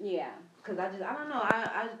much. Yeah. Because I don't know,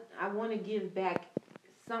 I want to give back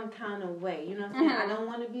some kind of way. You know what I'm saying? I don't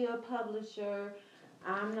want to be a publisher.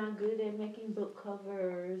 I'm not good at making book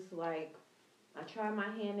covers. Like, I try my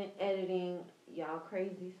hand at editing. Y'all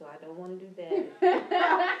crazy, so I don't want to do that.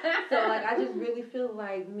 So, like, I just really feel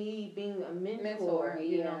like me being a mentor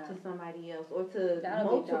you know, to somebody else or to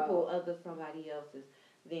multiple other somebody else's.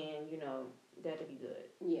 then, that'd be good.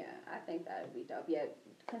 Yeah, I think that would be dope. Yeah,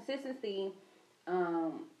 consistency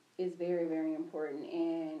is very, very important.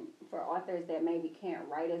 And for authors that maybe can't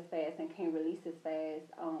write as fast and can't release as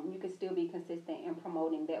fast, you can still be consistent in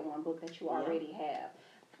promoting that one book that you already have.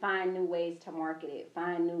 Find new ways to market it.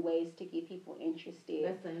 Find new ways to get people interested.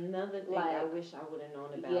 That's another thing I wish I would have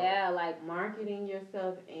known about. Yeah, like marketing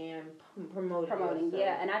yourself and promoting yourself.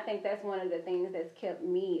 Yeah, and I think that's one of the things that's kept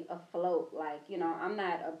me afloat. Like, I'm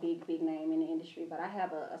not a big name in the industry, but I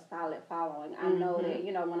have a solid following. I know that,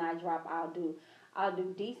 when I drop, I'll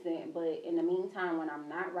do decent, but in the meantime, when I'm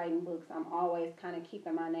not writing books, I'm always kind of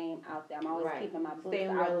keeping my name out there. I'm always keeping my books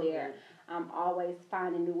out there. I'm always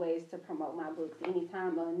finding new ways to promote my books.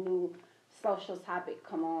 Anytime a new social topic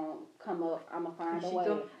come up, I'ma find a way.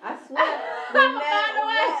 I swear,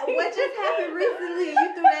 what just happened recently?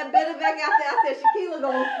 You threw that bitter back out there. I said, Shaquila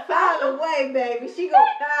gonna find a way, baby. She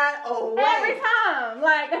gonna find a way. Every time,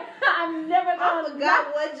 like I'm never gonna. I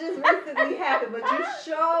forgot what just recently happened, but you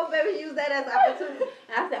sure, baby, use that as opportunity.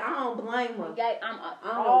 And I said, I don't blame her. Yeah, I'm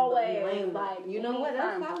always like, you know what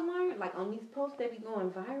else I learned? Like on these posts, they be going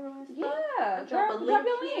viral and stuff. Yeah, drop your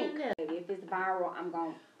link. If it's viral, I'm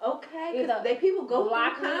going. Okay, because people go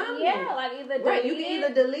block me. Yeah, like either delete you can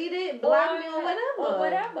either delete it, block me, or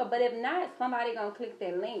whatever. But if not, somebody gonna click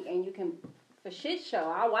that link, and you can for shit show.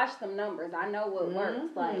 I watch them numbers. I know what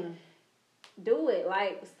works. Like, do it.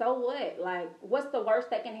 Like, so what? Like, what's the worst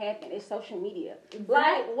that can happen? It's social media. Exactly.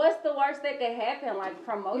 Like, what's the worst that can happen? Like,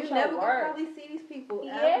 promote your never work. Probably see these people.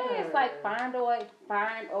 Yeah, it's like find a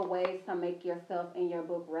way to make yourself and your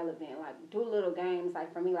book relevant. Like, do little games.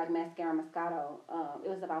 Like for me, like Mascara Moscato. It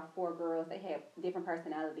was about 4 girls. They had different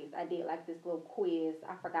personalities. I did like this little quiz.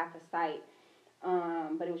 I forgot the site.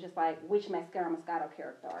 But it was just like, which Mascara Moscato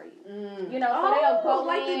character are you? So they'll go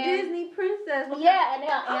like in, the Disney princess. Yeah, and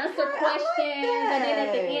they'll answer questions, and then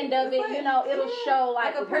at the end of it, it'll show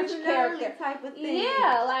like a which character type of thing.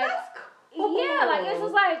 Yeah, like that's cool. Yeah, like it's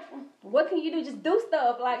just like, what can you do? Just do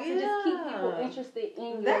stuff like to just keep people interested in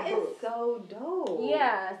your book. That is so dope.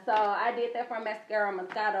 Yeah, so I did that for Mascara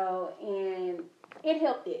Moscato, and it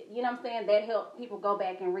helped it. You know what I'm saying? That helped people go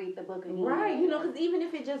back and read the book again. Right. Because even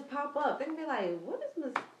if it just pop up, they can be like, what is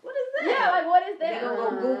that? Yeah, like, what is that? They're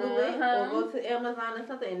going to go Google it or go to Amazon or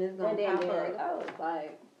something, and it's going to pop up. Oh, it's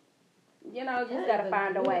like, you just got to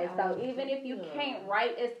find a way. So even if you can't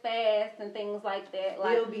write as fast and things like that,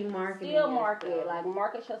 like, still be marketing. Still market. Like,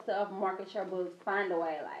 market yourself, market your books, find a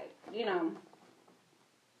way. Like,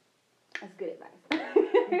 that's good advice.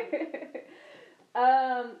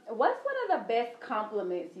 What's one of the best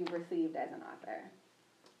compliments you've received as an author?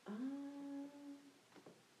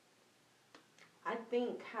 I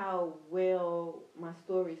think how well my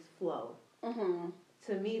stories flow.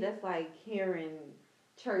 To me, that's like hearing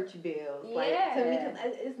church bells. Yeah. Like, to me,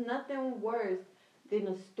 it's nothing worse than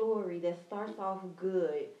a story that starts off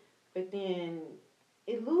good, but then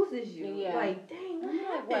it loses you. Yeah. Like, dang, what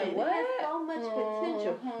happened? What? It has so much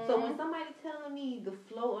potential. So when somebody telling me the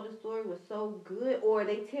flow of the story was so good, or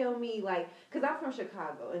they tell me, like, because I'm from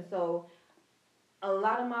Chicago, and so a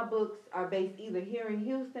lot of my books are based either here in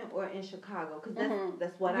Houston or in Chicago, because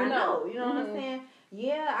that's what I know. You know what I'm saying?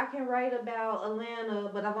 Yeah, I can write about Atlanta,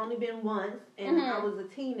 but I've only been once, and I was a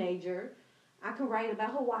teenager. I can write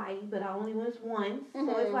about Hawaii, but I only went once.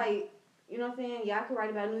 So it's like, you know what I'm saying? Yeah, I can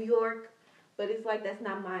write about New York, but it's like that's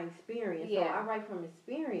not my experience. Yeah. So I write from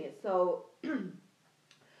experience. So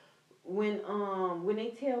when they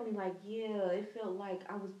tell me like, yeah, it felt like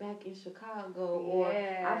I was back in Chicago, or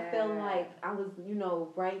I felt like I was,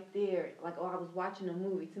 right there, like, I was watching a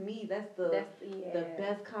movie. To me, that's the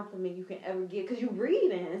best compliment you can ever get, because you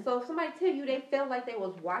reading. And so if somebody tell you they felt like they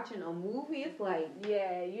was watching a movie, it's like,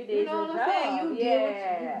 yeah, you did. You know what I'm saying? You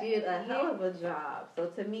did a hell of a job. So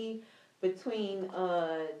to me, between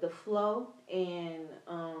the flow and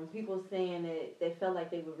people saying that they felt like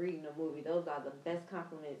they were reading a movie, those are the best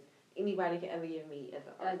compliments anybody can ever give me as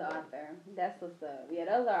an author. That's what's up. Yeah,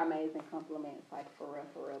 those are amazing compliments, like, for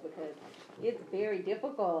real, because it's very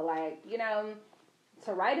difficult, like,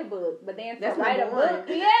 to write a book, but then then to write a book,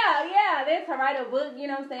 you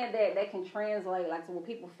know what I'm saying, that can translate, like, so when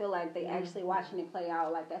people feel like they actually watching it play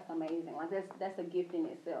out, like, that's amazing. Like, that's a gift in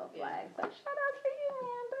itself. Yeah. Like, so shout out to you,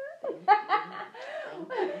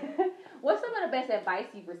 Amanda. What's some of the best advice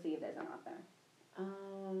you've received as an author?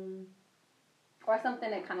 Or something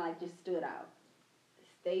that kind of like just stood out?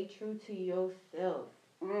 Stay true to yourself.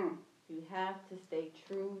 You have to stay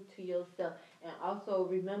true to yourself. And also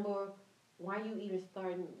remember why you even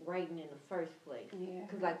started writing in the first place. Yeah.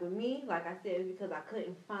 Because like with me, like I said, it's because I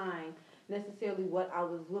couldn't find necessarily what I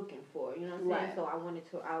was looking for. You know what I'm saying? So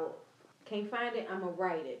I Can't find it, I'm going to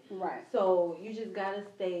write it. Right. So you just got to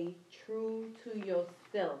stay true to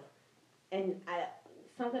yourself. And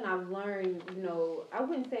something I've learned, you know, I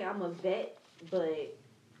wouldn't say I'm a vet, but,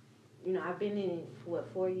 you know, I've been in it for,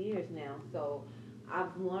 4 years now. So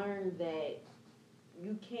I've learned that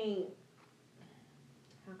you can't,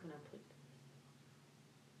 how can I put this?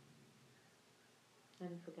 I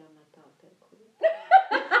didn't forget my thought that quick.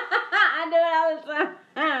 I do it all the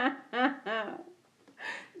time.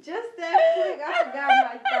 Just that quick, I forgot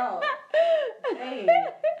my thought. Hey,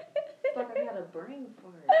 it's like I got a brain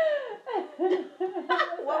fart.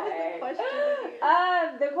 What was the question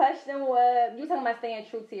again? The question was, you talking about staying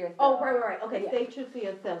true to yourself. Oh, right. Okay, yeah. Stay true to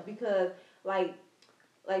yourself because, like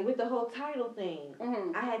with the whole title thing,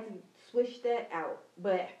 I had to switch that out.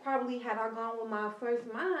 But probably had I gone with my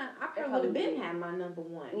first mind, I probably would have been had my number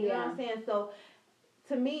one. You know what I'm saying? So,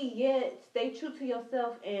 to me, stay true to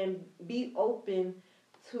yourself and be open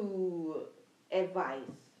to advice.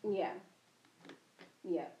 Yeah.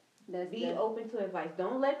 Be open to advice.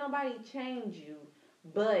 Don't let nobody change you,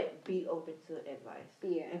 but be open to advice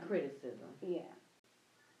and criticism. Yeah.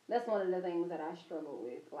 That's one of the things that I struggle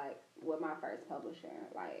with, like, with my first publisher.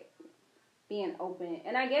 Like, being open.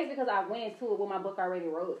 And I guess because I went into it with my book already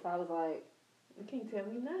wrote, so I was like... You can't tell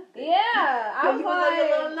me nothing. Yeah. I was like... a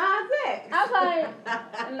little Nas X. I was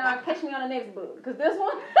like, nah, catch me on the next book. Because this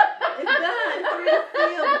one... It's done. It's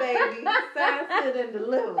sealed, baby. Signed, sealed, and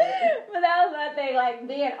delivered. But that was my thing, like,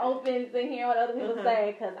 being open to hearing what other people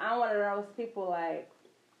say. Because I'm one of those people, like...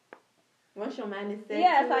 Once your mind is set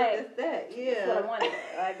yeah, to it's like, that's that. Yeah. That's what I wanted.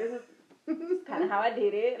 Like, this is kind of how I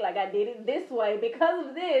did it. Like, I did it this way because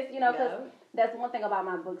of this, you know, because that's one thing about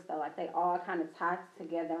my books, though. Like, they all kind of tie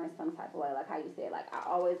together in some type of way. Like how you said, like, I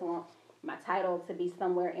always want my title to be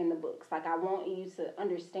somewhere in the books. Like, I want you to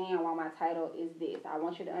understand why my title is this. I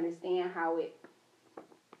want you to understand how it...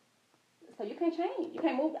 So you can't change. You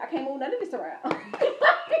can't move. I can't move none of this around.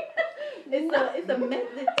 It's a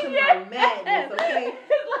method to my madness, okay?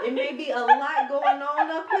 It may be a lot going on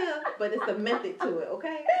up here, but it's a method to it,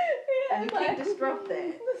 okay? You can't disrupt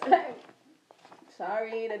that. Like,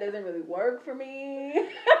 sorry, that doesn't really work for me. Maybe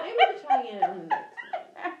we'll try it on the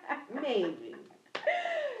next one. Maybe.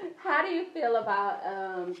 How do you feel about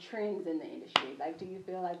trends in the industry? Like, do you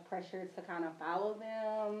feel like pressure to kind of follow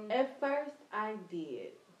them? At first, I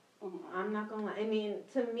did. I'm not gonna lie. I mean,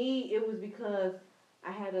 to me, it was because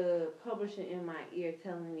I had a publisher in my ear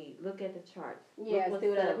telling me, look at the charts. Yeah, see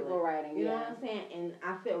what other people are writing. You know what I'm saying? And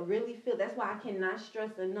I really feel, that's why I cannot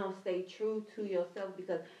stress enough, stay true to yourself,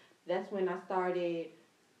 because that's when I started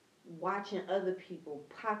watching other people,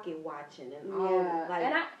 pocket watching and all that. Like,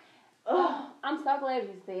 and I'm so glad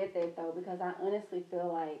you said that, though, because I honestly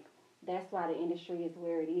feel like that's why the industry is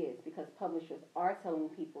where it is, because publishers are telling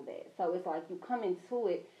people that. So it's like you come into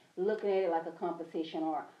it looking at it like a competition,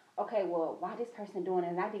 or okay, well, why this person doing it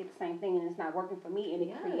and I did the same thing and it's not working for me, and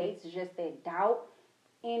it creates just that doubt,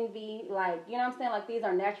 envy, like, you know what I'm saying? Like, these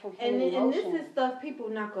are natural human emotions. And this is stuff people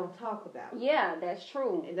not going to talk about. Yeah, that's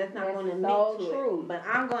true. And that's not going to admit to it. But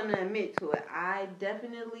I'm going to admit to it. I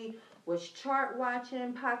definitely was chart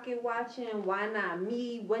watching, pocket watching, why not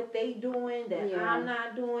me, what they doing that I'm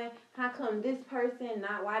not doing, how come this person,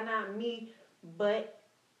 why not me, but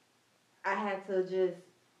I had to just...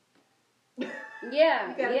 you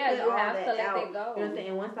have to let that go. You know what I'm saying?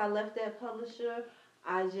 And once I left that publisher,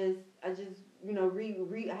 I just you know,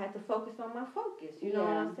 I had to focus on my focus. You know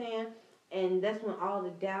what I'm saying? And that's when all the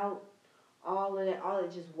doubt, all of it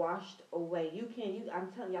just washed away. I'm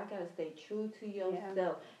telling you, I gotta stay true to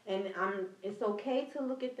yourself. And it's okay to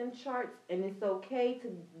look at them charts, and it's okay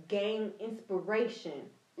to gain inspiration.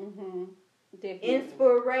 Definitely.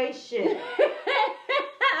 Inspiration.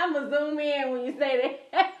 I'm gonna zoom in when you say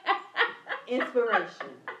that. Inspiration.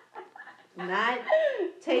 Not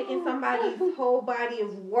taking somebody's whole body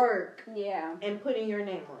of work and putting your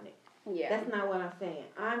name on it. Yeah. That's not what I'm saying.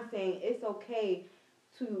 I'm saying it's okay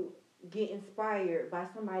to get inspired by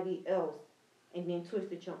somebody else and then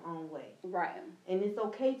twist it your own way. Right. And it's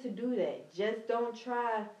okay to do that. Just don't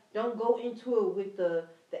go into it with the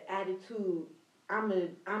attitude,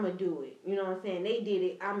 I'ma do it. You know what I'm saying? They did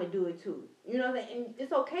it, I'ma do it too. You know what I'm saying? And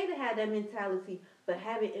it's okay to have that mentality, but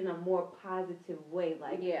have it in a more positive way.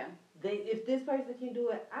 Like, if this person can do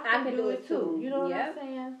it, I can do it too. You know what I'm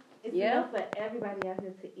saying? It's enough for everybody out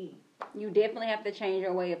here to eat. You definitely have to change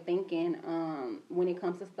your way of thinking when it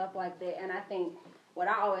comes to stuff like that. And I think what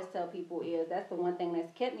I always tell people is that's the one thing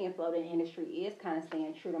that's kept me afloat in the industry is kind of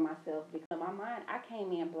staying true to myself. Because in my mind, I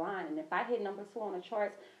came in blind. And if I hit number 2 on the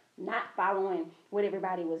charts, not following what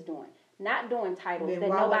everybody was doing, not doing titles then that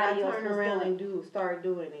why nobody would I else turn was around doing. and start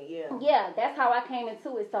doing it? Yeah. Yeah, that's how I came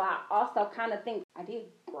into it. So I also kind of think I did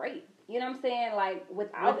great. You know what I'm saying? Like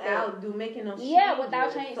without making those changes. Yeah,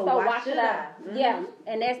 without change. So why should I? Mm-hmm. Yeah,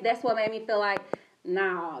 and that's what made me feel like,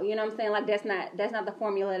 no, you know what I'm saying? Like that's not the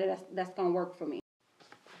formula that's gonna work for me.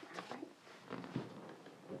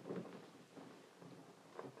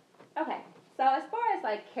 Okay, so as far as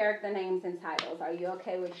like character names and titles, are you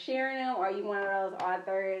okay with sharing them, or are you one of those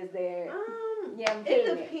authors that? Yeah,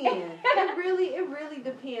 it depends. it really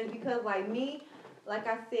depends because like me, like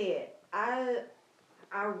I said,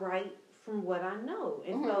 I write from what I know,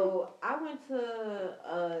 and so I went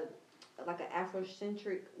to like an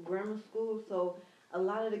Afrocentric grammar school. So a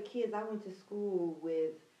lot of the kids I went to school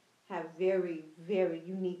with have very, very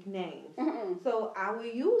unique names. So I will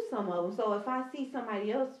use some of them. So if I see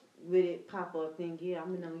somebody else with it pop up, then yeah,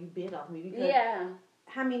 I'm gonna know you bit off me because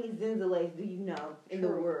how many Zinzales do you know in the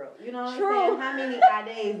world? You know what I'm saying? How many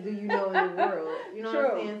Ades do you know in the world? You know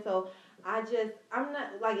what I'm saying? So I'm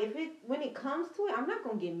not like when it comes to it, I'm not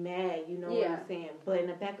gonna get mad. You know what I'm saying? But in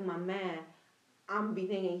the back of my mind, I'm be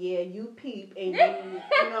thinking, yeah, you peep and you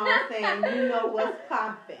know what I'm saying? You know what's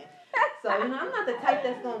popping. So, you know, I'm not the type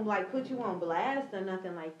that's going to, like, put you on blast or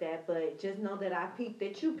nothing like that, but just know that I peep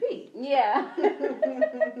that you peep. Yeah.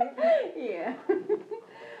 Yeah.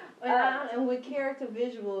 And with character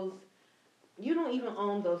visuals, you don't even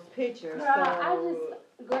own those pictures. Girl,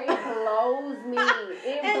 it blows me.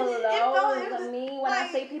 It blows me when I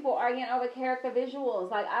see people arguing over character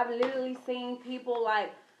visuals. Like, I've literally seen people,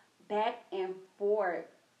 like, back and forth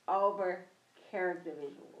over character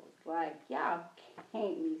visuals. Like, y'all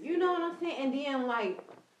can't use You know what I'm saying? And then, like,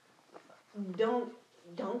 don't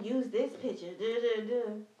use this picture.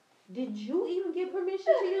 Did you even get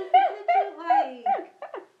permission to use the picture? Like,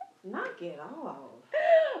 knock it off.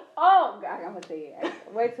 Oh, God, I'm going to say it.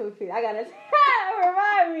 Wait till we finish. I got to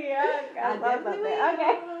remind me. I definitely will.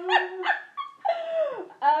 Okay.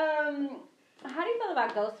 How do you feel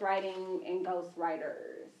about ghostwriting and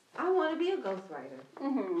ghostwriters? I want to be a ghostwriter.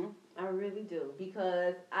 I really do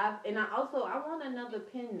because I want another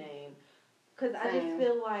pen name because I just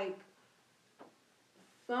feel like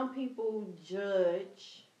some people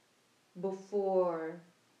judge before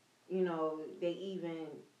they even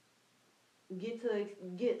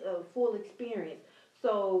get a full experience.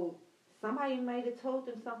 So somebody might have told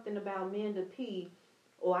them something about Amanda P.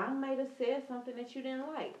 Or I might have said something that you didn't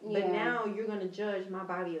like. But now you're going to judge my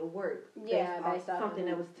body of work based off something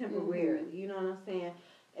that was temporary. You know what I'm saying?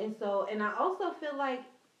 And I also feel like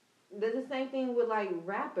there's the same thing with, like,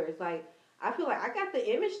 rappers. Like, I feel like I got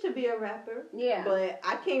the image to be a rapper. Yeah. But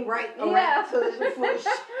I can't write a rap for nothing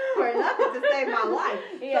to save my life.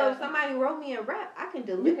 Yeah. So if somebody wrote me a rap, I can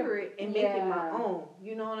deliver it and make it my own.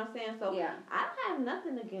 You know what I'm saying? So I don't have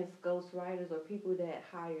nothing against ghostwriters or people that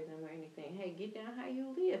hire them or anything. Hey, get down how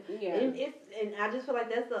you live. Yeah. And I just feel like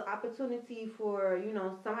that's the opportunity for,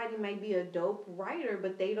 somebody might be a dope writer,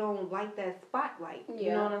 but they don't like that spotlight. Yeah.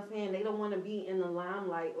 You know what I'm saying? They don't want to be in the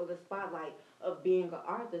limelight or the spotlight of being an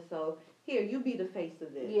author. So here, you be the face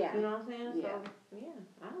of this. Yeah. You know what I'm saying? Yeah. So,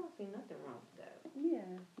 I don't see nothing wrong with that.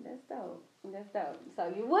 Yeah, that's dope.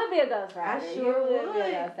 So you would be a ghostwriter. I sure would. Be a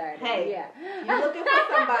ghostwriter. Hey, you looking for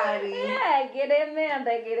somebody. Yeah, get in there.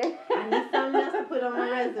 They get it. I need something else to put on my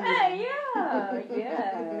resume.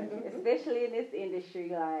 Yeah. Especially in this industry,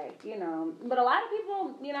 like, But a lot of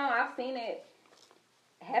people, I've seen it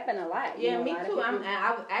happen a lot. Yeah, me too.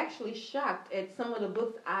 I was actually shocked at some of the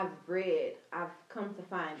books I've read. I've come to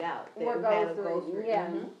find out that had a ghostwriter. Yeah.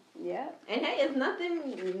 Mm-hmm. Yeah. And hey, it's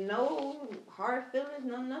nothing, no hard feelings,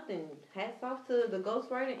 nothing. Hats off to the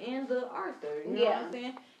ghostwriter and the author. You know what I'm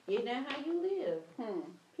saying? Get down how you live.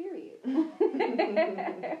 Period.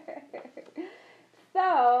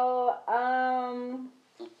 So,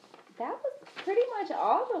 that was pretty much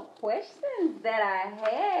all the questions that I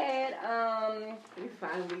had. We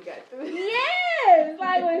finally got through it. Yes!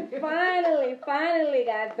 Like, we finally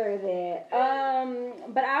got through that.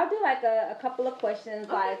 But I'll do, like, a couple of questions,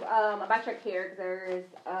 like, about your characters.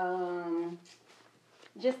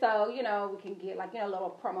 Just so, we can get, like, a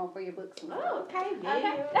little promo for your books and stuff. Oh, okay.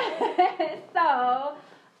 Yeah. Okay. So,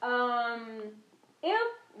 if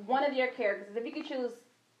one of your characters, if you could choose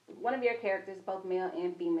one of your characters, both male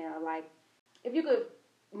and female, like, if you could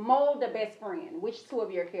mold a best friend, which two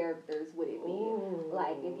of your characters would it be? Ooh.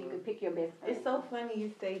 Like, if you could pick your best friend. It's so funny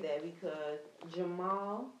you say that because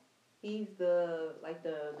Jamal, he's the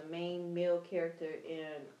main male character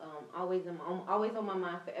in Always on My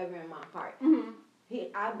Mind, Forever in My Heart. Mm-hmm.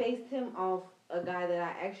 I based him off a guy that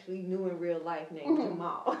I actually knew in real life named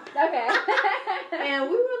Jamal. Okay. And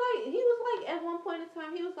he was like at one point in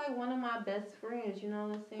time, he was like one of my best friends. You know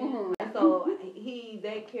what I'm saying? Mm-hmm. And so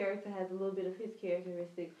that character has a little bit of his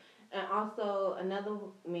characteristics. And also another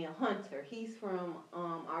man, Hunter. He's from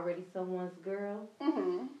Already Someone's Girl.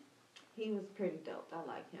 Mm-hmm. He was pretty dope. I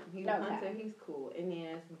like him. He's Hunter. He's cool. And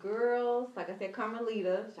then girls, like I said,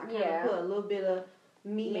 Carmelita. I kind of put a little bit of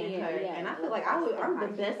me in her, and I feel like I'm the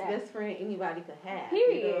best friend anybody could have.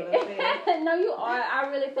 Period. You know what I'm saying? No, you are. I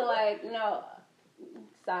really feel like,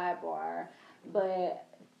 sidebar, but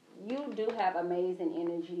you do have amazing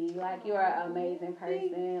energy. Like, you're an amazing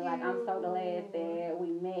person. Like, I'm so glad that we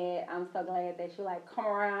met. I'm so glad that you, like, come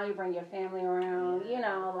around. You bring your family around. You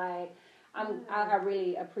know, like, I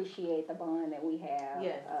really appreciate the bond that we have.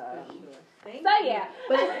 Yes, for sure. Thank you. Yeah.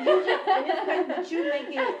 But you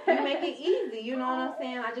make it easy. You know what I'm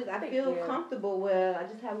saying? I feel comfortable where I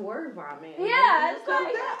just have word vomit. Yeah, it's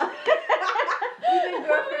like we've been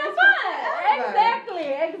girlfriends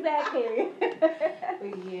Exactly.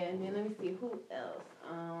 But yeah, and then let me see who else.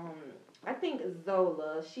 I think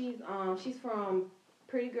Zola. She's from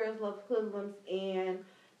Pretty Girls Love Hoodlums and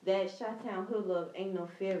that Chi-Town Hoodlum Ain't No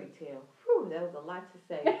Fairy Tale. Whew, that was a lot to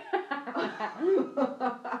say.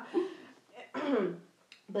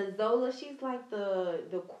 But Zola, she's like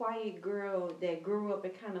the quiet girl that grew up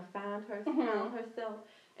and kind of found herself.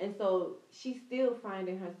 And so she's still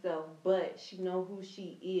finding herself, but she know who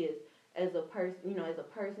she is as a person, as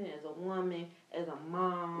a woman, as a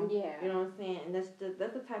mom. Yeah. You know what I'm saying? And that's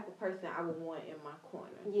the type of person I would want in my corner.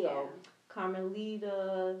 Yeah. So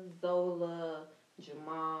Carmelita, Zola,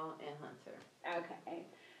 Jamal, and Hunter.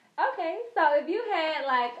 Okay, so if you had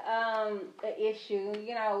like an issue,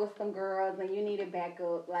 with some girls and you needed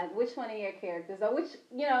backup, like which one of your characters, or which,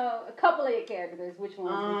 a couple of your characters, which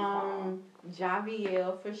ones would you call?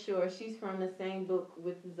 Javielle, for sure. She's from the same book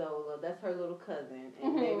with Zola. That's her little cousin.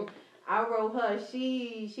 And baby, I wrote her.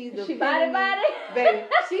 She's the epitome. Baby,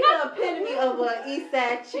 she's the epitome of an East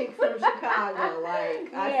Side chick from Chicago.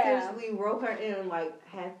 Like, I seriously wrote her in, like,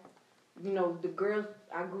 the girls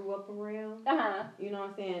I grew up around, you know what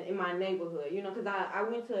I'm saying, in my neighborhood, because I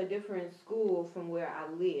went to a different school from where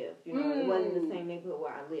I lived, it wasn't the same neighborhood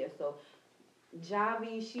where I lived, so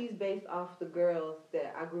Javi, she's based off the girls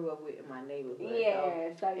that I grew up with in my neighborhood.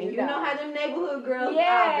 Yeah, so and you know how them neighborhood girls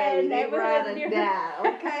are, baby, they ride or die,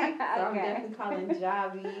 okay? So I'm definitely calling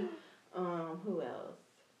Javi. Who else?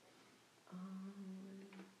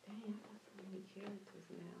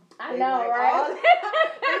 I know, right?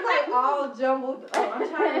 It's like all jumbled. Oh, I'm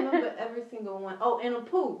trying to remember every single one. Oh, and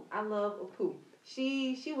Apu. I love Apu.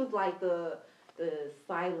 She was like the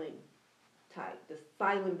silent type, the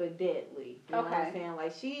silent but deadly. You know what I'm saying?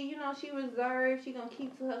 Like she reserved. She gonna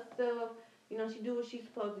keep to herself. She do what she's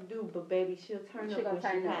supposed to do. But baby, she'll turn up when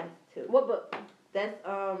she has to. What book? That's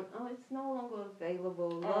it's no longer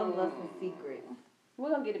available. Love, Lust, and Secrets. We're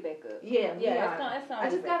going to get it back up. Yeah. It's I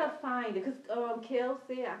just got to find it. Because Kel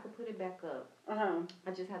said I could put it back up.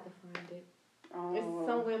 I just have to find it. Oh. It's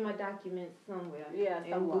somewhere in my documents, somewhere. Yeah,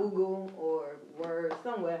 somewhere. In Google or Word,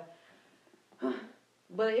 somewhere.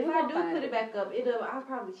 But if I do put it back up, I'll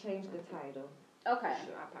probably change the title. Okay.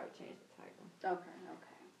 Sure, I'll probably change the title. Okay.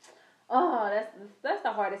 Oh, that's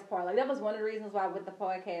the hardest part. Like, that was one of the reasons why with the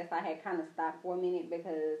podcast I had kind of stopped for a minute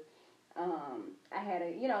because I had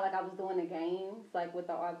I was doing the games, like, with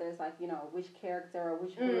the authors, like, which character or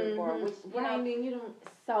which group or which,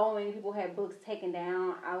 so many people had books taken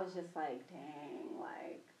down. I was just like, dang,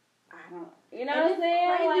 like, I don't, what I'm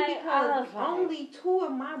saying? Crazy because only 2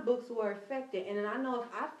 of my books were affected, and then I know if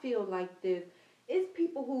I feel like this, it's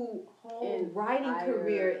people who whole writing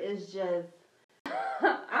career is just,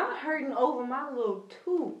 I'm hurting over my little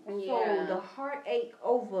tooth. Yeah. So the heartache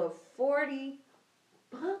over 40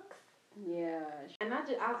 books. Yeah. And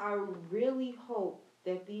I really hope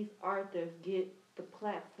that these authors get the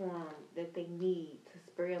platform that they need to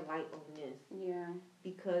spread light on this. Yeah.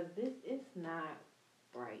 Because this is not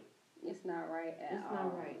right. It's not right at all. It's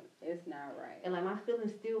not right. It's not right. And like my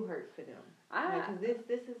feelings still hurt for them. Because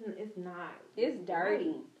this isn't. It's not. It's dirty.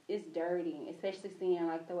 Right. It's dirty, especially seeing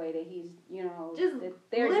like the way that he's, just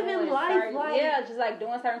they're living life. Just like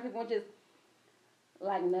doing certain people just.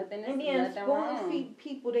 Like nothing is and then nothing wrong. spoon-feed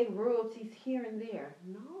people they royalties here and there.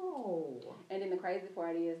 No. And then the crazy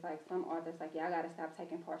part is like some authors like y'all gotta stop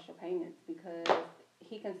taking partial payments because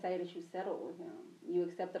he can say that you settled with him. You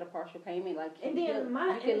accepted a partial payment, like and then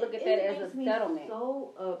you can look at that as a settlement. Me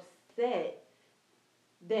so upset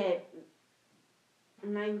that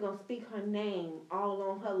I'm not even gonna speak her name all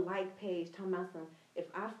on her like page talking about some. If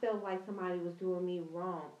I felt like somebody was doing me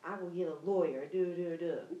wrong, I would get a lawyer.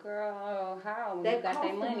 Girl, how? When that you got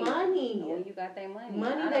their money. Money. When you got their money.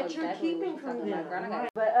 Money that you're keeping from them.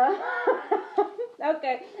 But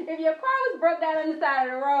Okay, if your car was broke down on the side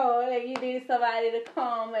of the road and you needed somebody to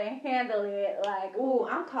come and handle it, like, ooh,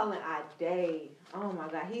 I'm calling Ade. Oh my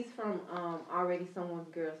God, he's from Already Someone's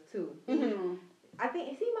Girls too. mm-hmm. I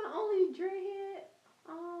think is he my only dreadhead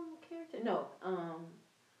character? No, oh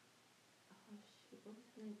shit, what was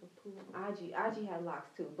his name for Pooh? Aji had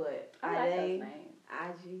locks too, but I like those names.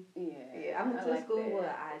 Aji. Yeah, I went to like school that. with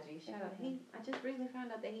Aji. Shout out. I just recently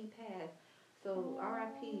found out that he passed. So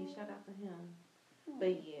R.I.P. Shout out to him.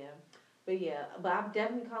 But I'm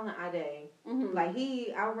definitely calling Ade. Mm-hmm. Like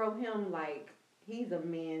I wrote him like he's a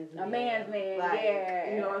man's man. A man's man, like,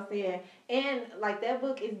 yeah. You know what I'm saying? And like that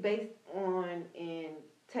book is based in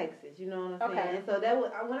Texas. You know what I'm saying? Okay. And so that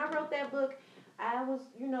was when I wrote that book, I was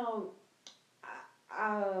I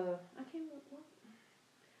can't remember.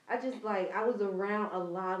 I just I was around a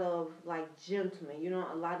lot of gentlemen,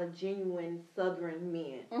 a lot of genuine Southern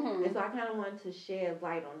men, mm-hmm. and so I kind of wanted to shed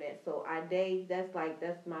light on that. So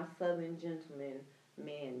that's my Southern gentleman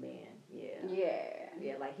man,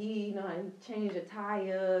 yeah. Like he know how to change a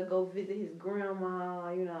tire, go visit his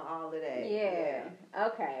grandma, all of that. Yeah.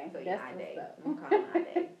 Okay. So that's Ade. I'm calling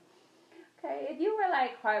Ade. Okay, if you were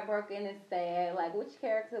heartbroken and sad, which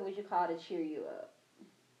character would you call to cheer you up?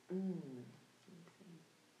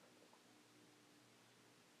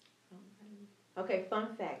 Okay,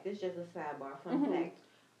 fun fact. This is just a sidebar. Fun mm-hmm. fact.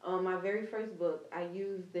 My very first book, I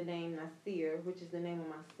used the name Nasir, which is the name of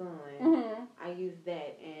my son. Mm-hmm. I used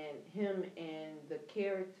that, and him and the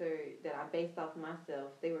character that I based off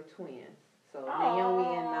myself, they were twins. So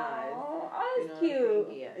Naomi and Nas. Oh, that's cute.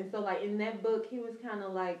 Yeah, and so in that book, he was kind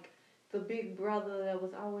of like the big brother that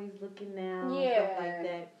was always looking down, stuff like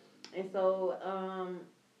that. And so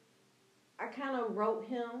I kind of wrote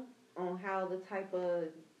him on how the type of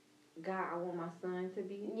guy I want my son to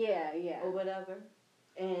be. Yeah. Or whatever.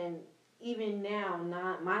 And even now,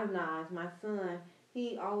 my son,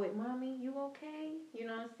 he always, Mommy, you okay? You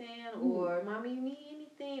know what I'm saying? Mm-hmm. Or, Mommy, you need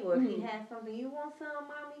anything? Or if he has something, you want some,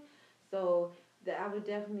 Mommy? So, I would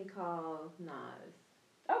definitely call Nas.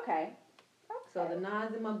 Okay. So, the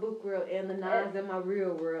Nas in my book world and the Nas in my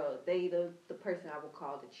real world, they the person I would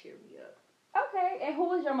call to cheer me up. Okay. And who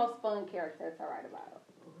was your most fun character to write about?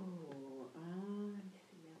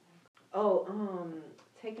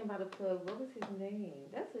 Taken by the Plug. What was his name?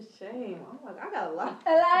 That's a shame. Oh my God, I got a lot.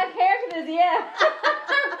 A lot of characters, yeah.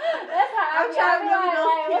 That's how I'm trying to remember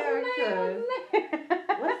those characters.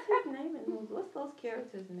 What's his name? What's those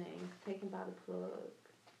characters' names? Taken by the Plug.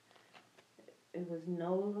 It was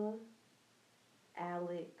Nola,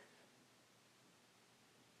 Alex.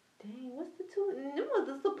 Dang, what's the two? Them was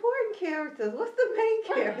the supporting characters. What's the main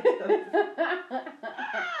characters?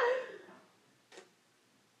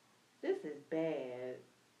 This is bad.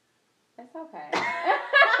 It's okay.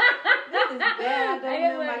 This is bad. I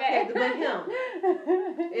don't know my character, but him.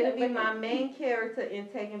 It'll be my main character in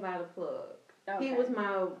Taken by the Plug. Okay. He was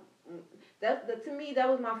to me, that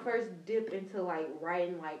was my first dip into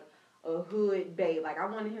writing a hood babe. I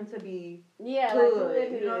wanted him to be good. You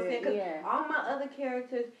know what I'm saying? Because all my other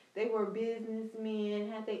characters, they were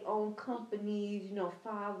businessmen, had their own companies,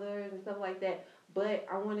 fathers and stuff like that. But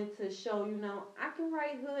I wanted to show, I can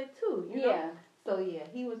write hood too, you know? So,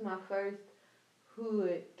 he was my first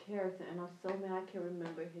hood character, and I'm so mad I can't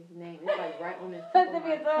remember his name. It's right on his tip of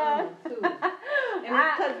my tongue, too. And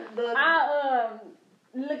it's because I'll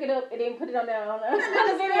look it up and then put it on the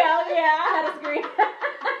video. Yeah, I had a screen.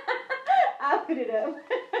 I'll put it up.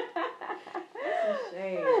 It's a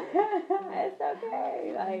shame. It's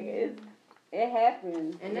okay. It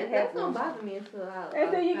happens. And that's don't bother me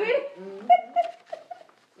until you get it?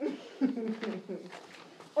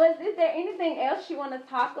 Is there anything else you want to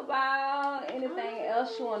talk about? Anything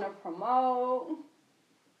else you want to promote?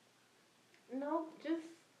 No, just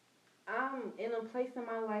I'm in a place in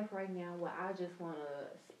my life right now where I just want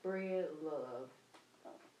to spread love.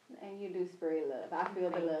 And you do spread love. I feel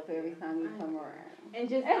the love every time you come around. And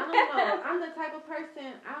just, I don't know, I'm the type of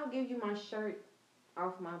person, I'll give you my shirt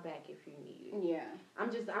off my back if you need it. Yeah. I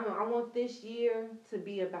want this year to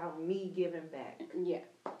be about me giving back. Yeah.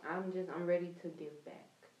 I'm ready to give back.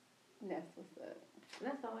 That's what's up.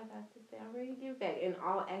 That's all I got to say. I'm ready to give back in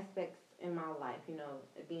all aspects in my life.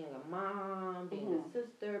 Being a mom, being a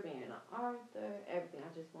sister, being an author, everything.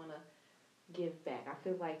 I just want to give back. I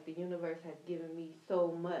feel like the universe has given me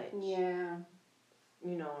so much. Yeah.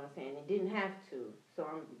 You know what I'm saying? It didn't have to. So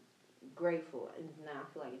I'm grateful. And now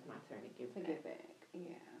I feel like it's my turn to give back.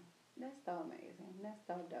 Yeah. That's so amazing. That's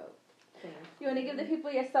so dope. Thanks. You want to give the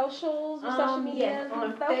people your socials, your social media? Yes.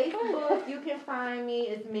 On Facebook, you can find me.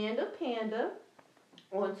 It's Manda Panda.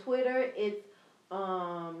 On Twitter, it's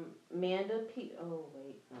Manda P. Oh,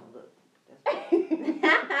 wait. No, look.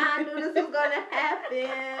 I knew this was gonna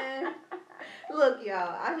happen. Look,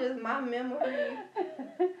 y'all, my memory.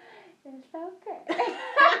 It's okay.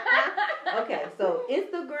 Okay, so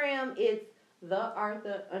Instagram, it's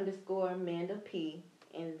 _Amanda P.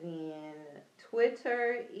 And then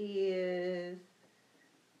Twitter is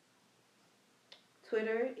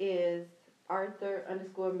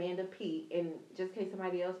Arthur_Amanda P. And just in case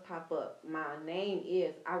somebody else pop up, my name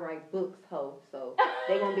is I Write Books Ho. So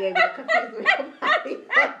they're gonna be able to confuse me.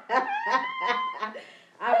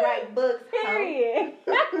 I write books. Period.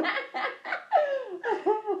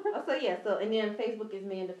 So yeah, and then Facebook is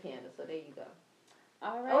Manda Panda. So there you go.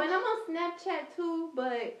 All right. Oh, and I'm on Snapchat too,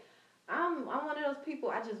 but I'm one of those people.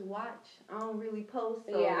 I just watch. I don't really post.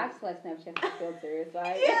 So. Yeah, I just like Snapchat for filters.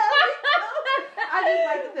 Like, yeah, I just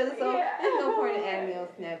like the filter. So there's no point in adding me on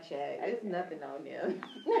Snapchat. There's nothing on there.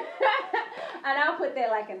 And I'll put that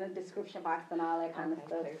like in the description box and all that kind of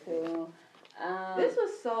stuff too. This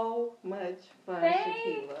was so much fun, thank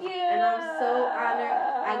Shakila. you. And I'm so honored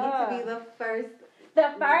I get to be the first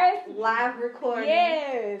live recording.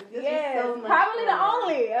 Yes, this yes. was so much probably fun. the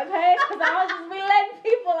only, okay? Because I'll just be letting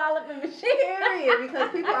people all up in the shit. Period, because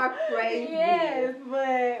people are crazy. Yes,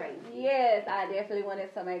 but crazy. Yes, I definitely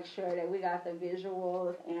wanted to make sure that we got the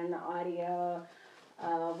visuals and the audio.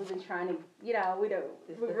 We've been trying to, we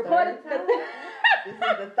recorded. This is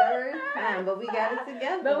the third time, but we got it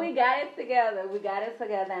together. We got it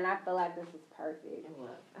together, and I feel like this is perfect.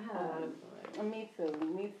 I had a lot of fun. Me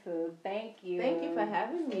too. Thank you. Thank you for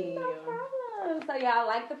having me. No problem. So y'all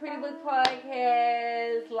like the Pretty Book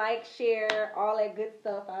Podcast, like, share, all that good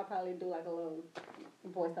stuff. I'll probably do like a little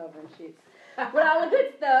voiceover and shit. With all the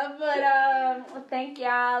good stuff. But thank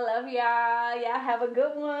y'all. Love y'all. Y'all have a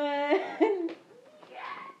good one.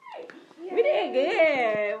 We did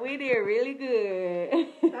good. We did really good.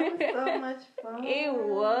 That was so much fun. It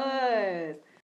was.